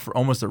right now, for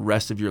almost the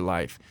rest of your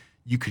life,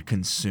 you could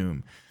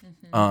consume.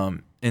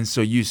 And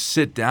so you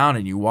sit down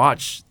and you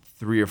watch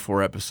 3 or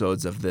 4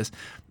 episodes of this,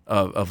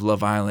 of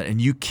Love Island, and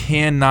you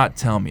cannot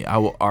tell me, I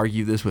will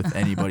argue this with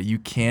anybody, you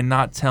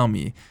cannot tell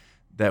me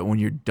that when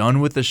you're done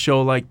with a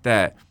show like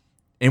that,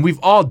 and we've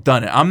all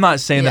done it. I'm not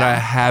saying that I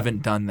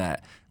haven't done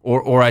that,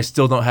 or I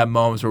still don't have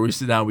moments where we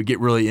sit down, we get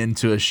really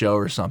into a show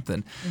or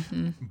something.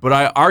 But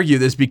I argue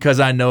this because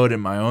I know it in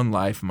my own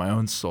life, my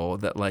own soul,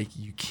 that like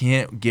you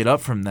can't get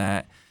up from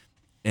that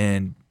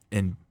and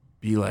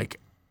be like,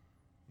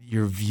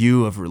 your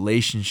view of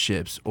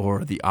relationships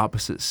or the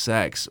opposite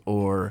sex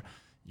or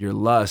your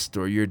lust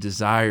or your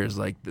desires,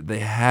 like, they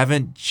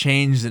haven't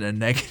changed in a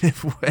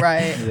negative way.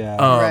 Right. Yeah.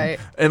 Right.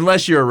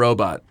 Unless you're a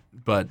robot.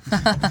 But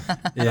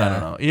I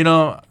don't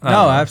know.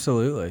 No,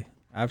 absolutely.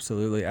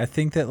 Absolutely. I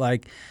think that,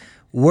 like,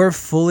 we're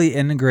fully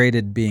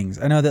integrated beings.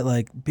 I know that,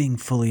 like, being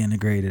fully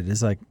integrated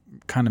is like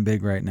kind of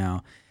big right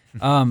now.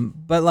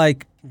 But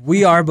like,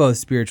 we are both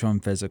spiritual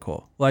and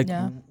physical. Like,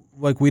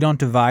 like, we don't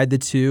divide the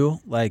two.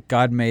 Like,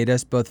 God made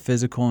us both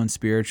physical and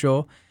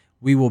spiritual.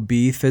 We will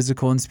be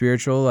physical and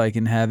spiritual, like,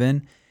 in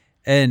heaven.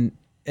 And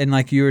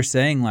like you were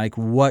saying, like,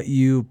 what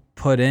you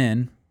put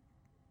in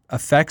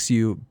affects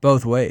you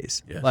both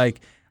ways. Yes.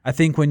 Like, I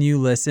think when you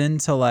listen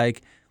to,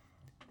 like,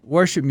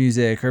 worship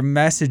music or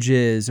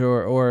messages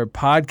or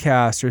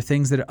podcasts or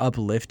things that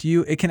uplift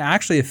you, it can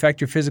actually affect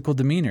your physical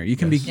demeanor. You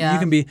can you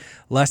can be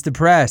less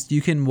depressed.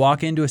 You can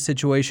walk into a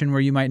situation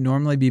where you might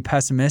normally be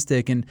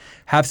pessimistic and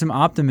have some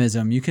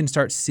optimism. You can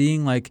start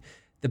seeing, like,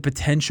 the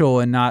potential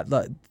and not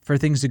for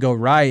things to go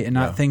right and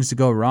not things to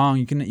go wrong.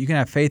 You can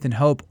have faith and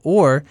hope,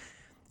 or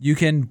you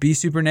can be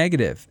super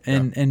negative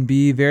and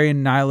be very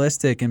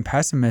nihilistic and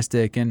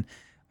pessimistic and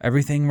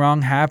everything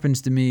wrong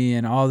happens to me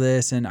and all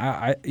this. And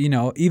I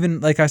even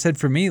like I said,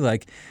 for me,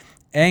 like,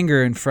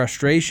 anger and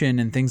frustration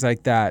and things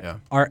like that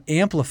are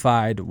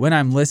amplified when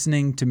I'm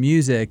listening to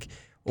music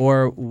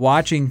or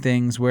watching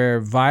things where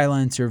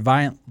violence or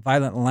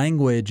violent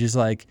language is,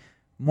 like,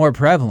 more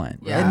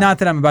prevalent. Yeah. And not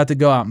that I'm about to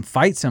go out and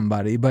fight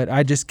somebody, but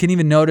I just can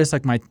even notice,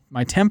 like,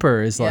 my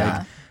temper is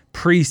like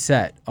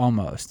preset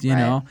almost, you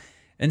know?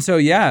 And so,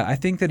 I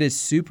think that it's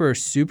super,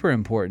 super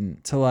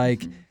important to,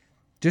 like,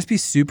 just be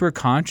super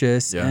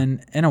conscious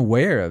and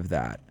aware of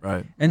that.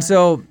 Right. And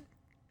so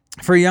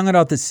for a young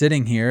adult that's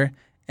sitting here,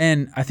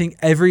 and I think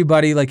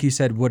everybody, like you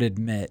said, would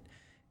admit,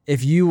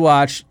 if you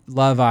watch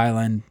Love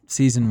Island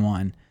season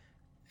 1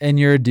 and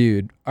you're a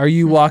dude, are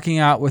you walking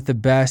out with the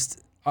best?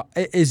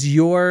 Is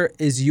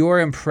your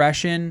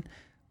impression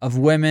of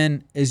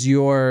women, is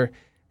your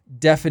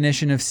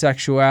definition of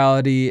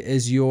sexuality,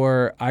 is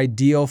your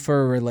ideal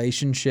for a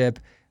relationship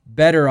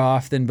better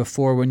off than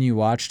before when you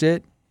watched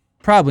it?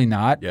 Probably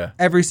not. Yeah.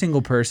 Every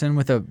single person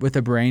with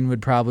a brain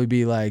would probably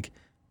be like,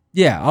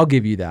 yeah, I'll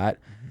give you that.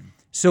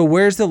 So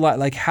where's the line?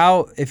 Like,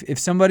 how, if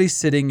somebody's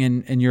sitting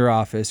in your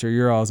office or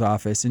your all's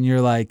office and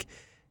you're like,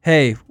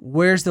 hey,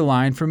 where's the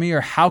line for me?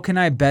 Or how can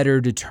I better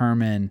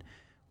determine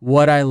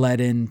what I let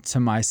into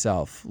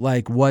myself?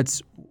 Like,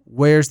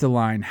 where's the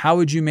line? How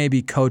would you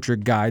maybe coach or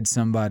guide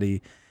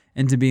somebody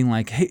into being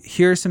like, hey,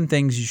 here are some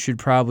things you should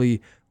probably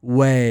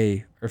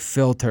weigh or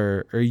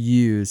filter or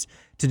use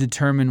to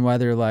determine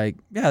whether, like,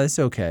 that's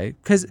okay.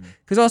 Because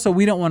also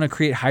we don't want to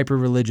create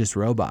hyper-religious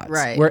robots.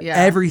 Right, where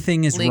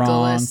everything is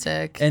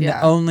legalistic, wrong. And the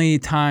only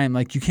time,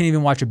 like, you can't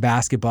even watch a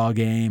basketball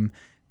game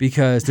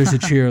because there's a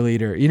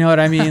cheerleader. You know what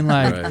I mean?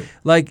 Like,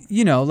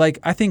 like,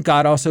 I think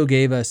God also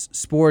gave us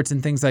sports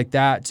and things like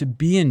that to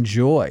be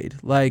enjoyed.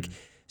 Like,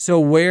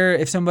 so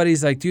if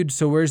somebody's like, dude,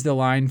 so where's the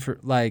line for,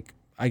 like,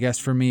 I guess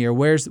for me,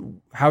 or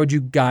how would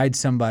you guide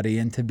somebody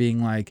into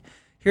being like,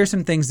 here's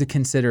some things to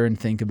consider and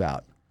think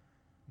about?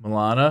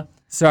 Milana?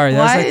 Sorry,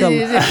 that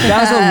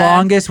was the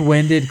longest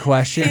winded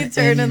question. He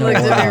turned and looked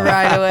at me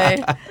right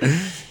away.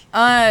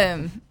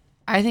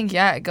 I think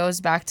it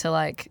goes back to,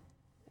 like,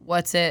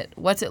 what's it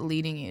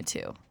leading you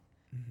to?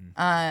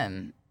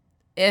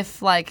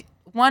 If, like,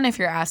 one, if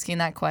you're asking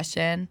that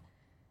question,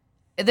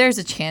 there's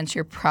a chance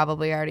you're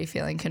probably already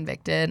feeling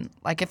convicted.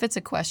 Like if it's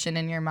a question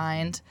in your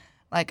mind,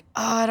 like,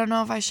 oh, I don't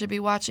know if I should be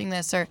watching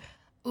this, or,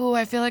 oh,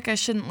 I feel like I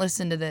shouldn't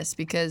listen to this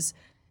because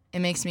it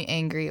makes me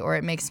angry, or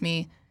it makes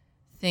me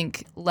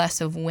think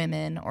less of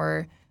women,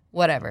 or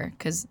whatever,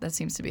 because that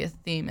seems to be a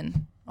theme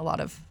in a lot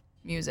of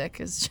music,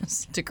 is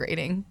just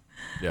degrading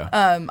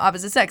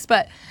opposite sex.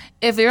 But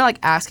if you're like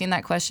asking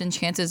that question,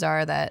 chances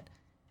are that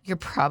you're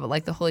probably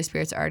like the Holy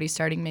Spirit's already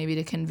starting maybe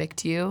to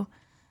convict you.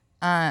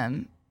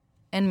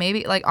 And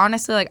maybe, like,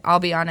 honestly, like, I'll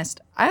be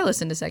honest, I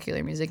listen to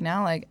secular music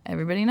now. Like,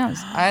 everybody knows.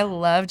 I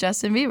love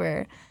Justin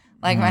Bieber.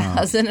 Like, my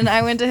husband and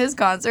I went to his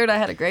concert. I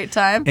had a great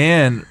time.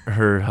 And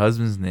her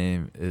husband's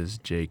name is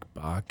Jake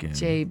Bakken.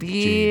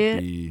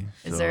 JB.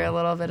 Is there a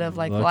little bit of,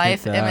 like, Look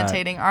life at that.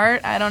 imitating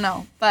art? I don't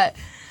know. But,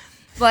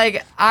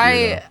 like,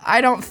 I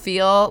don't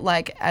feel,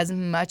 like, as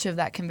much of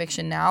that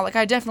conviction now. Like,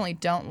 I definitely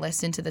don't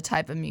listen to the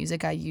type of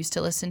music I used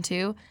to listen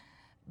to.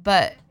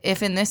 But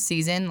if in this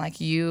season, like,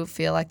 you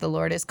feel like the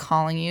Lord is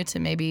calling you to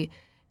maybe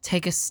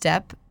take a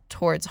step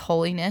towards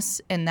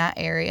holiness in that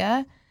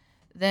area,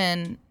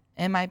 then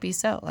it might be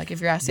so. Like, if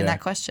you're asking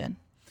that question.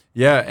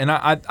 Yeah, and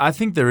I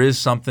think there is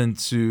something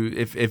to,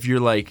 if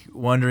you're, like,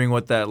 wondering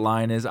what that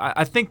line is,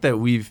 I think that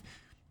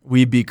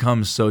we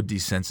become so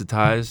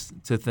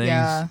desensitized to things.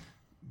 Yeah.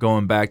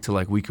 Going back to,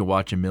 like, we could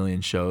watch a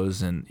million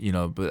shows and, you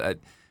know, but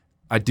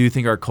I do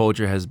think our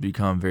culture has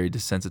become very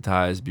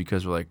desensitized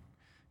because we're like,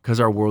 because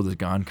our world has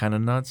gone kind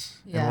of nuts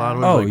in a lot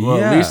of ways. Oh, Like, well,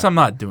 yeah. at least I'm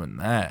not doing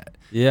that.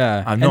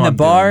 Yeah. I And know the I'm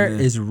bar doing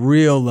this. is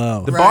real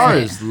low. The bar Right.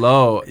 is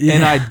low. Yeah.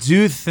 And I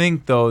do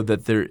think, though,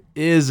 that there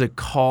is a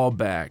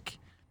callback,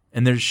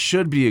 and there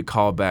should be a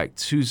callback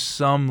to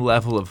some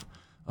level of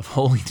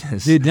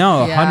holiness. Dude,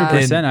 no, Yeah.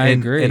 100%. I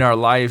agree. In our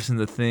lives and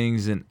the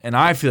things. And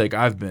I feel like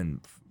I've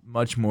been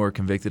much more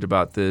convicted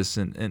about this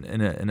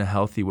in a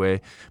healthy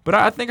way. But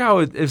I think I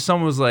would, if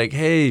someone was like,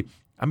 hey,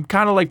 I'm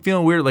kind of like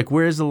feeling weird, like,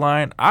 where's the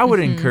line? I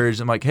would encourage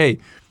them, like, hey,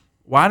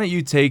 why don't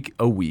you take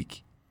a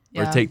week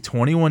or Yeah. take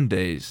 21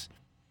 days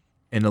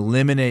and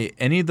eliminate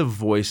any of the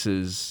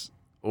voices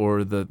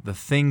or the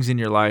things in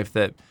your life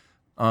that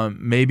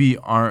maybe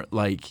aren't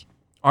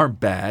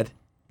bad.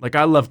 Like,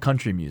 I love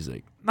country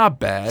music. Not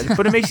bad,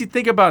 but it makes you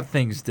think about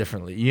things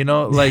differently, you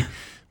know? Like,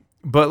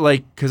 but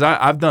like, because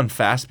I've done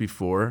fast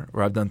before,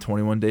 where I've done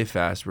 21-day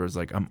fast, where it's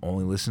like, I'm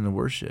only listening to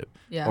worship,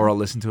 Yeah. or I'll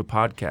listen to a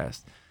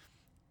podcast.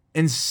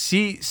 And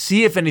see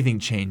if anything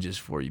changes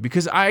for you.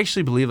 Because I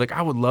actually believe, like,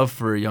 I would love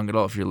for a young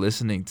adult, if you're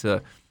listening,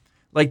 to,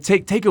 like,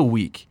 take a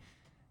week,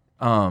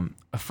 a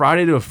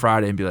Friday to a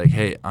Friday, and be like,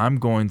 hey, I'm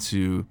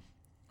gonna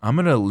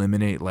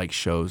eliminate, like,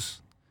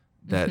 shows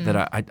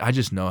that I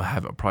just know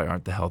probably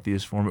aren't the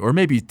healthiest for me, or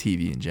maybe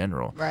TV in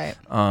general. Right.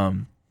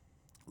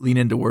 Lean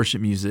into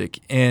worship music,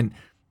 and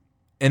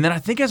then I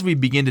think as we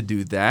begin to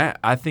do that,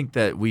 I think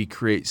that we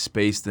create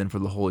space then for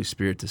the Holy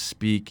Spirit to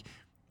speak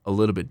a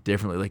little bit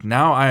differently. Like,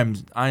 now I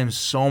am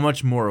so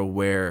much more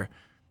aware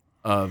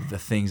of the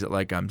things that,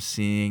 like, I'm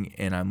seeing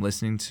and I'm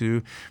listening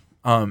to.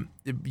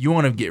 If you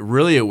want to get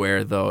really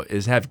aware, though,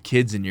 is have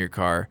kids in your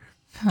car.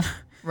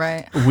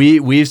 Right.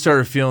 We've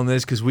started feeling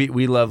this because we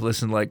love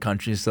listening to, like,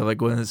 country and stuff, like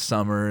when it's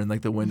summer and,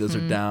 like, the windows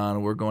are down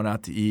and we're going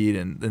out to eat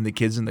and then the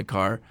kids in the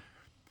car.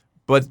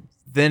 But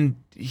then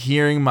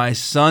hearing my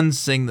son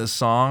sing the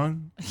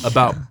song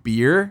about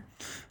beer,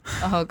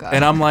 Oh, God.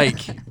 and I'm like,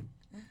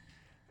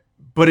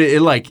 but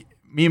it like,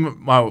 me and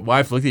my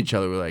wife looked at each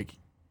other, we're like,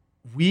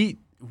 we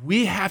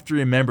have to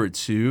remember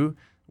too,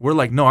 we're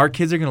like, no, our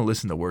kids are going to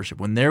listen to worship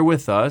when they're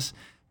with us,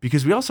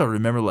 because we also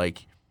remember,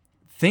 like,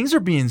 things are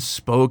being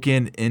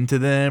spoken into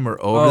them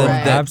or over them.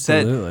 right.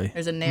 Absolutely.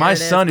 There's a narrative My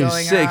son, who's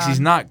going 6, he's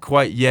on. not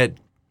quite yet,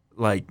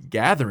 like,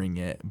 gathering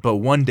it, but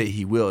one day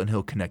he will, and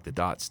he'll connect the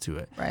dots to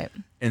it. Right.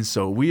 And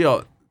so we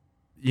all,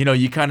 you know,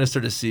 you kind of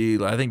start to see,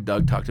 like, I think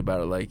Doug talked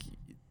about it, like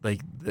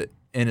the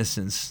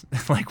innocence,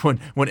 like when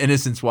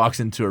innocence walks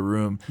into a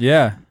room,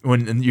 Yeah.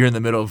 when you're in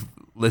the middle of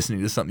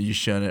listening to something you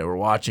shouldn't, or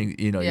watching,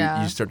 you know,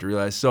 Yeah. you start to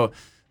realize. So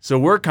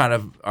we're kind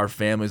of, our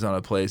family's on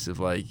a place of,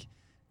 like,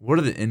 what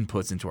are the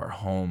inputs into our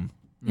home?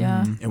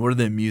 Yeah. And what are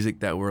the music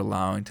that we're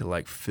allowing to,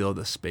 like, fill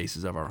the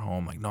spaces of our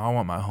home? Like, no, I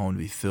want my home to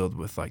be filled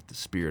with, like, the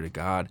Spirit of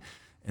God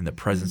and the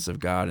presence of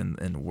God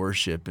and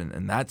worship.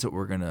 And that's what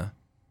we're going to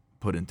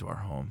put into our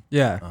home.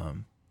 Yeah.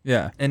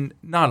 Yeah. And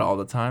not all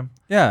the time,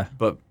 Yeah.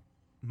 but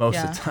most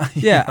of Yeah. the time.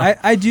 Yeah,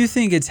 I do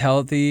think it's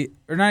healthy,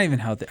 or not even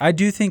healthy. I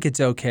do think it's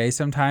okay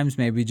sometimes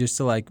maybe just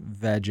to, like,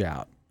 veg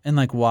out and,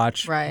 like,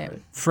 watch Right.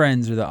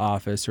 Friends or The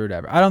Office or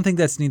whatever. I don't think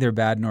that's neither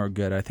bad nor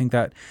good. I think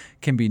that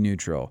can be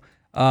neutral.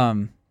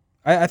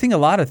 I think a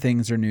lot of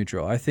things are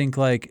neutral. I think,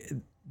 like,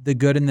 the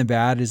good and the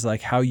bad is,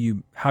 like, how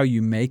you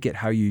make it,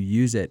 how you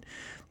use it.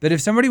 But if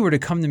somebody were to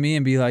come to me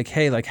and be like,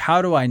 hey, like,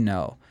 how do I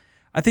know?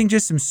 I think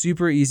just some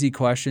super easy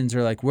questions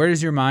are like, where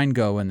does your mind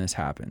go when this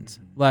happens?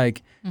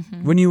 Like,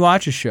 when you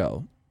watch a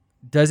show,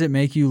 does it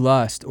make you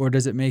lust, or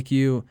does it make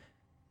you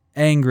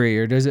angry,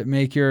 or does it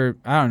make your,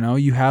 I don't know,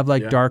 you have,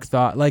 like, dark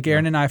thought? Like,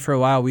 Aaron and I, for a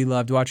while, we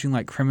loved watching,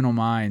 like, Criminal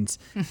Minds.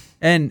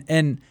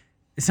 and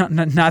it's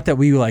not that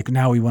we like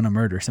now we want to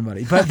murder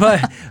somebody,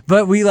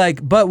 but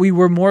we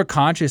were more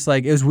conscious.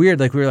 Like it was weird.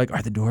 Like we were like,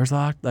 are the doors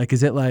locked? Like,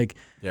 is it like,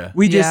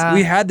 we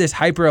had this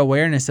hyper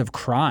awareness of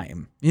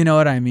crime. You know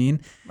what I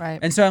mean? Right.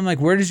 And so I'm like,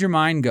 where does your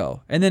mind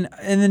go? And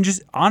then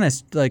just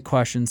honest like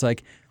questions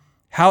like,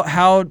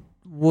 how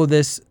will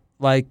this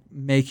like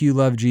make you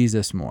love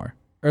Jesus more?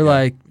 Or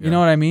like, you know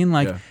what I mean?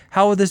 Like,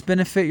 how will this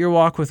benefit your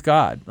walk with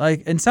God?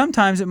 Like, and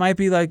sometimes it might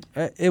be like,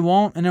 it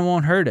won't, and it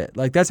won't hurt it.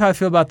 Like, that's how I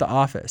feel about The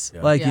Office.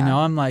 Yeah. Like, you know,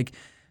 I'm like,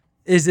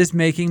 is this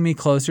making me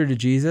closer to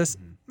Jesus?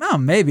 No,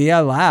 maybe.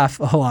 I laugh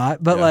a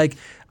lot, but like,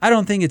 I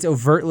don't think it's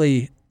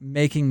overtly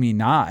making me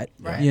not,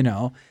 you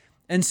know?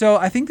 And so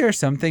I think there are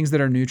some things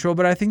that are neutral,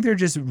 but I think they're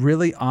just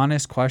really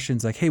honest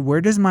questions like, hey,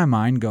 where does my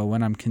mind go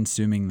when I'm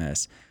consuming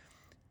this?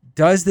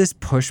 Does this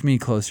push me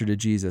closer to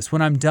Jesus?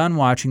 When I'm done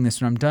watching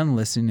this, when I'm done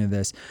listening to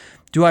this,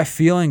 do I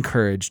feel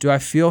encouraged? Do I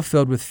feel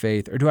filled with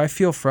faith? Or do I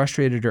feel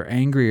frustrated or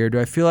angry? Or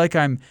do I feel like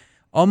I'm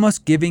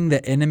almost giving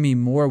the enemy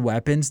more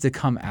weapons to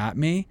come at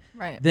me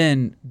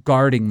than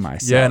guarding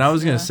myself? Yeah, and I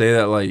was going to say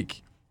that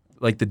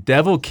like the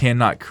devil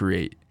cannot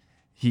create.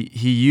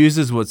 He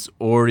uses what's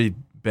already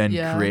been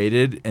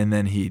created, and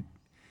then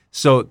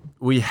so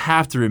we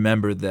have to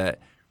remember that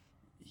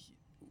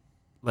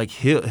like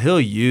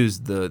he'll use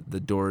the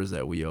doors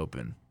that we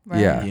open,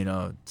 you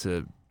know,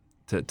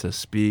 to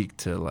speak,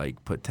 to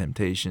like put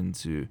temptation,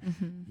 to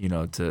you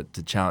know, to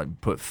challenge,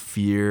 put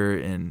fear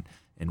and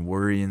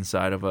worry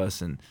inside of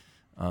us, and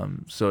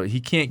so he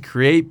can't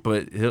create,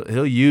 but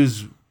he'll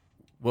use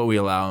what we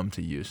allow him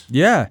to use.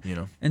 Yeah, you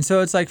know. And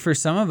so it's like for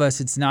some of us,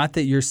 it's not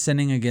that you're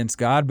sinning against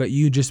God, but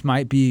you just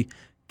might be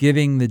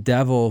giving the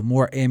devil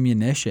more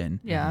ammunition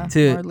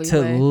to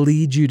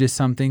lead you to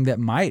something that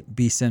might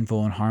be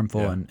sinful and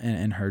harmful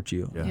and hurt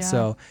you. Yeah.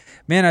 So,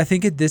 man, I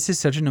think this is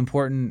such an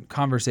important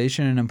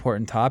conversation, an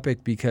important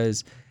topic,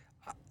 because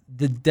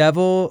the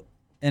devil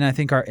and I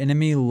think our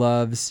enemy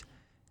loves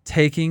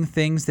taking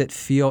things that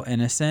feel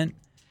innocent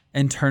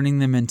and turning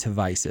them into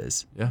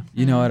vices. Yeah.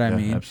 You know what I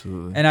mean?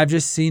 Absolutely. And I've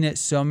just seen it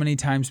so many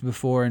times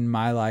before in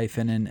my life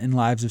and in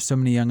lives of so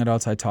many young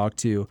adults I talk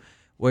to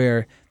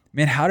where,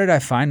 man, how did I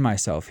find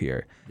myself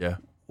here? Yeah.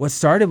 What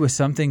started with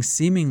something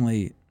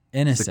seemingly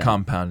innocent. It's a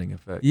compounding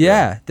effect.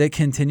 Yeah, that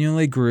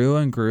continually grew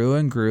and grew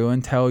and grew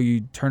until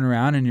you turn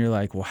around and you're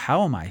like, well,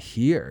 how am I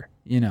here?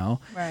 You know?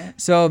 Right.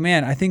 So,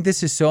 man, I think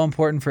this is so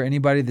important for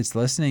anybody that's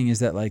listening is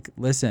that, like,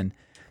 listen,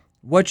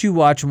 what you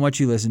watch and what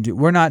you listen to.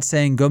 We're not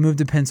saying go move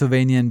to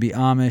Pennsylvania and be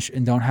Amish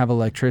and don't have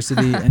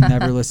electricity and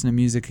never listen to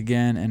music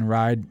again and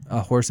ride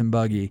a horse and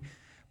buggy.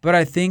 But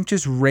I think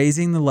just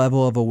raising the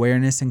level of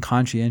awareness and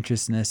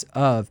conscientiousness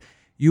of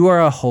you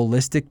are a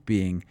holistic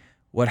being.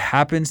 What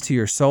happens to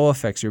your soul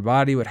affects your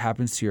body. What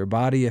happens to your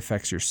body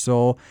affects your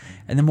soul.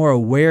 And the more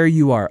aware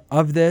you are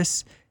of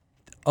this,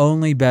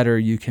 only better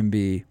you can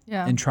be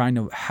in trying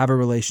to have a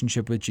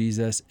relationship with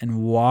Jesus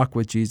and walk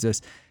with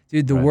Jesus.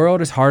 Dude, the world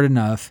is hard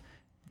enough.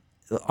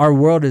 Our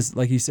world is,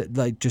 like you said,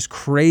 like just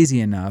crazy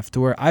enough to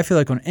where I feel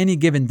like on any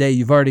given day,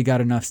 you've already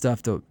got enough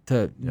stuff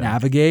to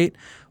navigate.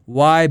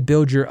 Why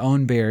build your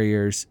own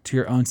barriers to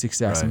your own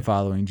success in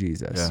following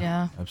Jesus?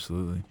 Yeah.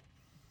 Absolutely.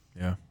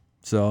 Yeah.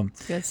 So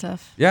Good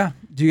stuff. Yeah.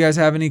 Do you guys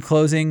have any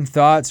closing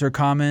thoughts or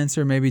comments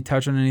or maybe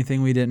touch on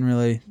anything we didn't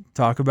really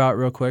talk about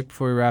real quick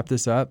before we wrap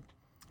this up?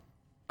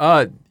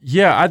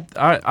 Yeah,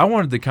 I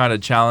wanted to kind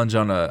of challenge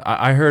on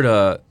I heard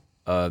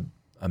a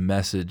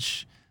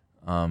message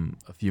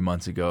a few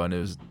months ago, and it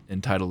was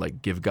entitled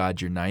like "Give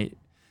God Your Night."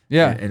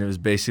 Yeah, and it was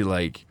basically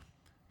like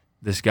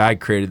this guy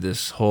created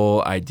this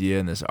whole idea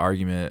and this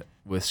argument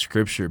with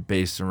Scripture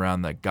based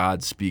around that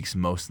God speaks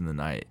most in the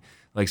night.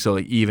 Like so,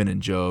 like even in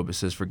Job, it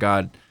says, "For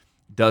God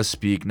does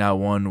speak now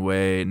one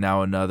way,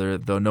 now another,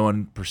 though no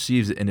one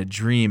perceives it. In a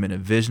dream, in a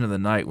vision of the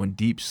night, when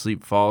deep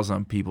sleep falls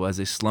on people as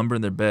they slumber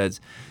in their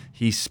beds,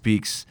 He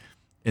speaks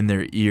in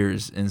their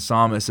ears." In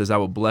Psalm, it says, "I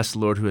will bless the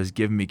Lord who has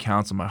given me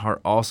counsel. My heart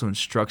also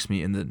instructs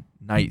me in the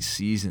night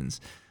seasons."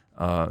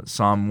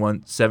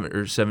 Psalm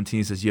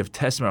 17 says, "You have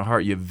tested my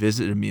heart. You have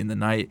visited me in the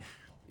night."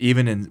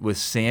 Even with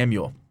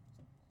Samuel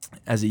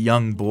as a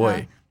young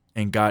boy,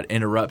 and God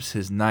interrupts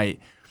his night.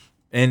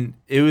 And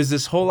it was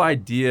this whole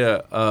idea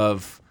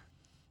of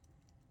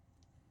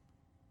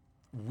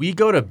we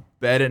go to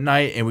bed at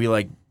night and we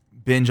like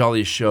binge all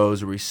these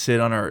shows, or we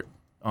sit on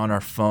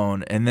our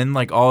phone, and then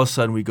like all of a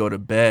sudden we go to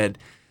bed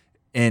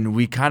and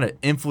we kind of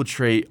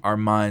infiltrate our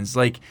minds.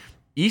 Like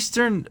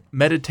Eastern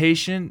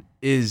meditation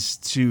is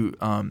to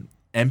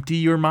empty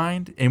your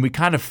mind, and we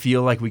kind of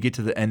feel like we get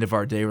to the end of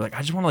our day, we're like,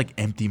 I just want to like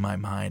empty my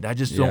mind. I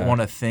just don't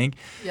want to think.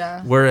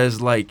 Yeah. Whereas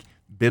like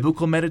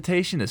biblical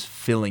meditation is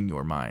filling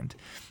your mind,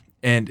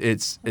 and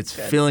it's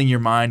filling your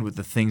mind with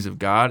the things of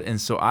God. And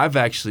so I've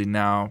actually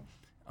now,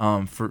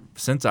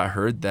 since I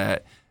heard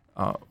that,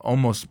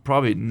 almost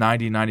probably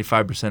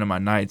 95% of my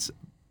nights,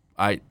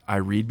 I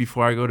read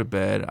before I go to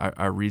bed.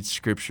 I read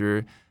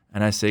Scripture,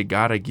 and I say,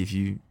 God, I give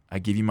you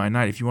my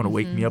night. If you want to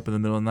wake me up in the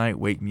middle of the night,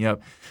 wake me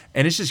up.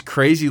 And it's just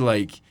crazy.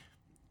 Like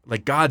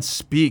like God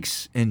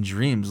speaks in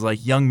dreams.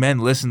 Like young men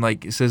listen,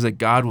 like it says that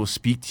God will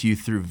speak to you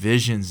through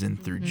visions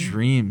and through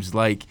dreams.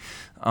 Like,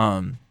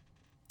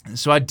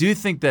 so I do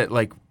think that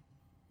like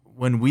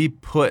when we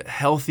put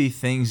healthy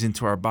things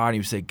into our body,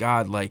 we say,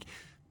 God, like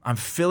I'm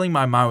filling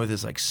my mind with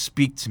this, like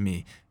speak to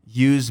me,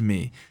 use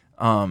me.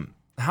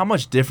 How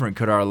much different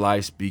could our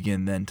lives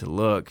begin then to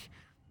look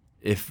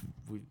if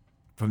we,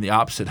 from the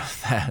opposite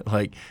of that?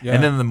 Like,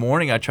 and then in the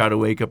morning I try to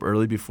wake up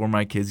early before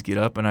my kids get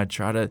up, and I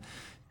try to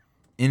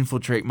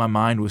infiltrate my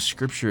mind with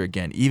scripture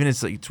again. Even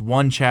it's like it's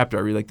one chapter.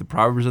 I read like the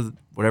Proverbs of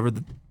whatever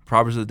the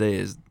Proverbs of the day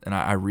is, and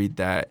I read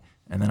that,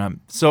 and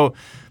then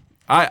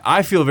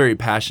I feel very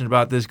passionate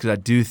about this because I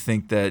do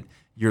think that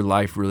your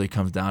life really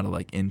comes down to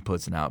like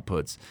inputs and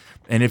outputs.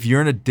 And if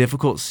you're in a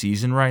difficult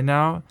season right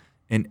now,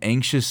 an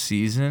anxious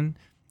season,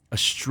 a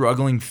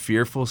struggling,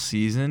 fearful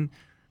season,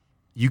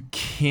 you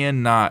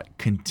cannot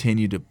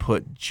continue to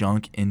put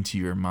junk into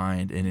your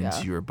mind and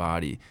into your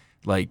body.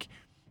 Like,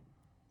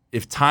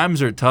 if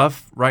times are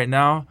tough right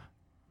now,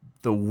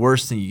 the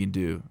worst thing you can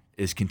do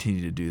is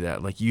continue to do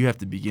that. Like, you have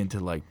to begin to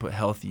like put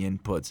healthy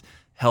inputs,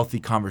 healthy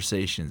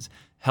conversations,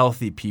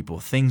 healthy people,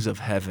 things of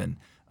heaven.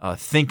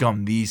 Think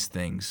on these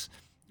things.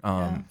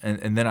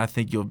 And then I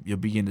think you'll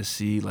begin to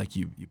see like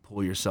you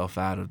pull yourself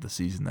out of the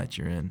season that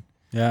you're in.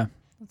 Yeah.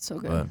 That's so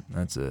good. But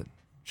that's it.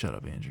 Shut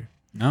up, Andrew.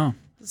 No.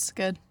 That's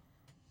good.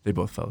 They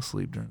both fell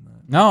asleep during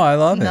that. No, I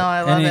love it. No,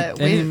 I love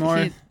it. Any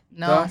more?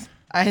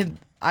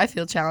 I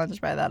feel challenged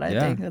by that. I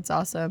think that's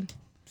awesome.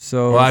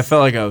 So, well, I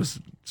felt like I was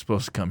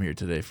supposed to come here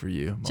today for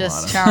you, Milana.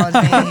 Just challenge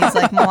me. He's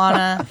like,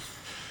 Milana,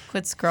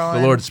 quit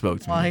scrolling. The Lord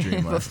spoke to me in a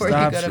dream last before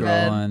night. you stop go to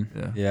bed.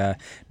 scrolling. Yeah.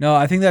 No,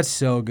 I think that's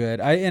so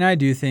good. I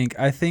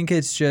think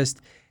it's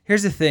just,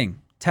 here's the thing.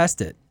 Test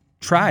it.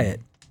 Try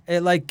it.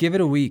 Like, give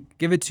it a week,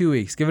 give it 2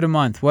 weeks, give it a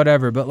month,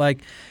 whatever. But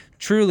like,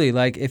 truly,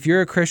 like if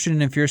you're a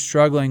Christian, if you're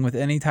struggling with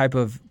any type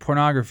of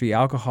pornography,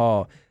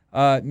 alcohol,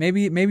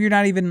 maybe you're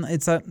not even,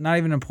 it's not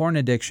even a porn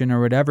addiction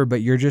or whatever, but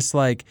you're just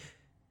like,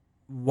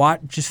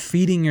 just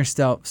feeding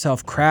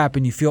yourself crap,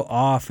 and you feel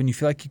off and you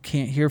feel like you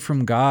can't hear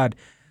from God.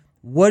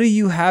 What do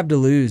you have to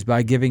lose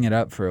by giving it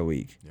up for a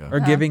week or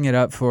giving it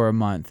up for a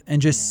month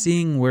and just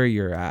seeing where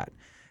you're at?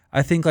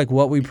 I think like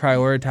what we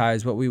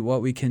prioritize,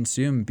 what we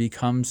consume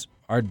becomes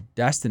our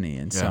destiny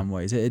in some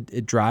ways.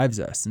 It drives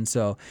us. And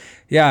so,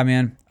 yeah,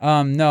 man.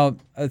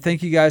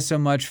 Thank you guys so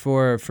much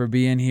for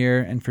being here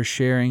and for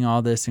sharing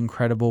all this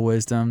incredible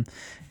wisdom.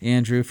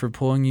 Andrew, for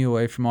pulling you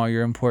away from all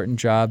your important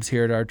jobs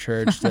here at our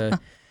church to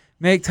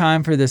make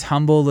time for this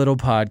humble little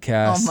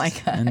podcast. Oh my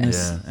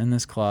God. In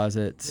this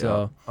closet.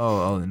 So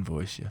I'll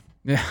invoice you.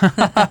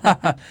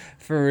 Yeah.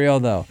 For real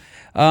though.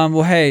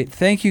 Well, hey,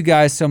 thank you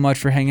guys so much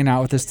for hanging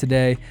out with us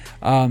today.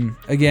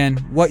 Again,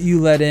 what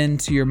you let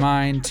into your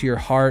mind, to your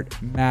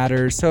heart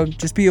matters. So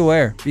just be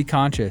aware, be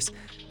conscious.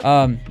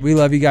 We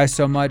love you guys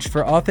so much.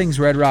 For all things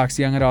Red Rocks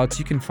Young Adults,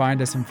 you can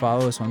find us and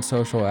follow us on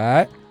social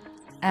at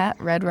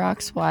Red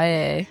Rocks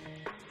YA.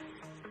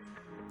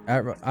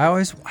 I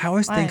always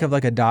think of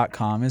like a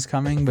 .com is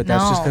coming, but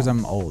that's just because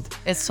I'm old.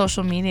 It's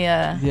social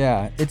media.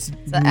 Yeah, it's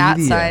the at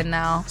sign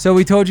now. So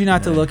we told you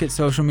not to look at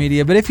social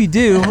media, but if you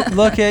do,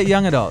 look at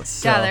Young Adults.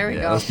 So. Yeah, there we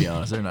go. Let's be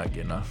honest, they're not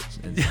getting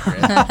off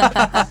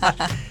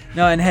Instagram.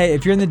 No, and hey,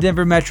 if you're in the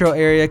Denver metro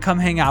area, come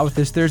hang out with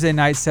us Thursday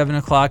night, 7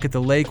 o'clock at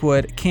the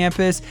Lakewood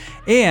campus,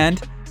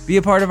 and be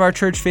a part of our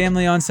church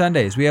family on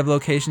Sundays. We have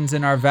locations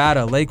in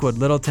Arvada, Lakewood,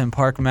 Littleton,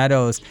 Park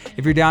Meadows.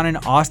 If you're down in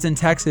Austin,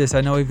 Texas,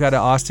 I know we've got an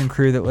Austin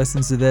crew that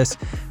listens to this.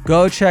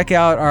 Go check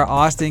out our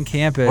Austin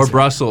campus. Or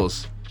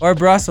Brussels.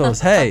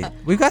 Hey,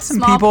 we've got some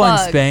Small people plug.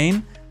 in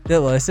Spain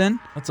that listen.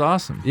 That's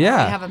awesome.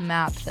 Yeah. We have a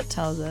map that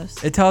tells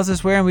us. It tells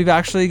us where, and we've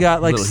actually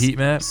got like little heat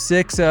map.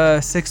 six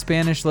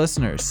Spanish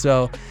listeners.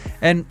 So,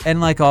 and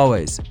like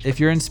always, if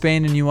you're in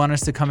Spain and you want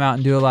us to come out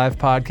and do a live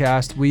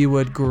podcast, we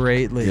would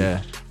greatly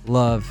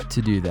love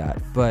to do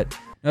that. But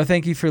no,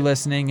 thank you for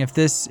listening. If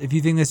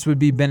you think this would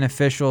be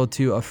beneficial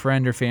to a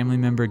friend or family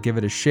member, give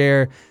it a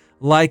share,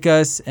 like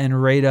us,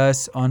 and rate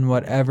us on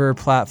whatever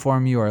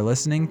platform you are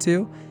listening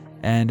to.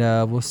 And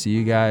we'll see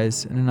you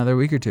guys in another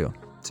week or two.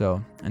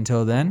 So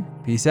until then,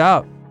 peace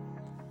out.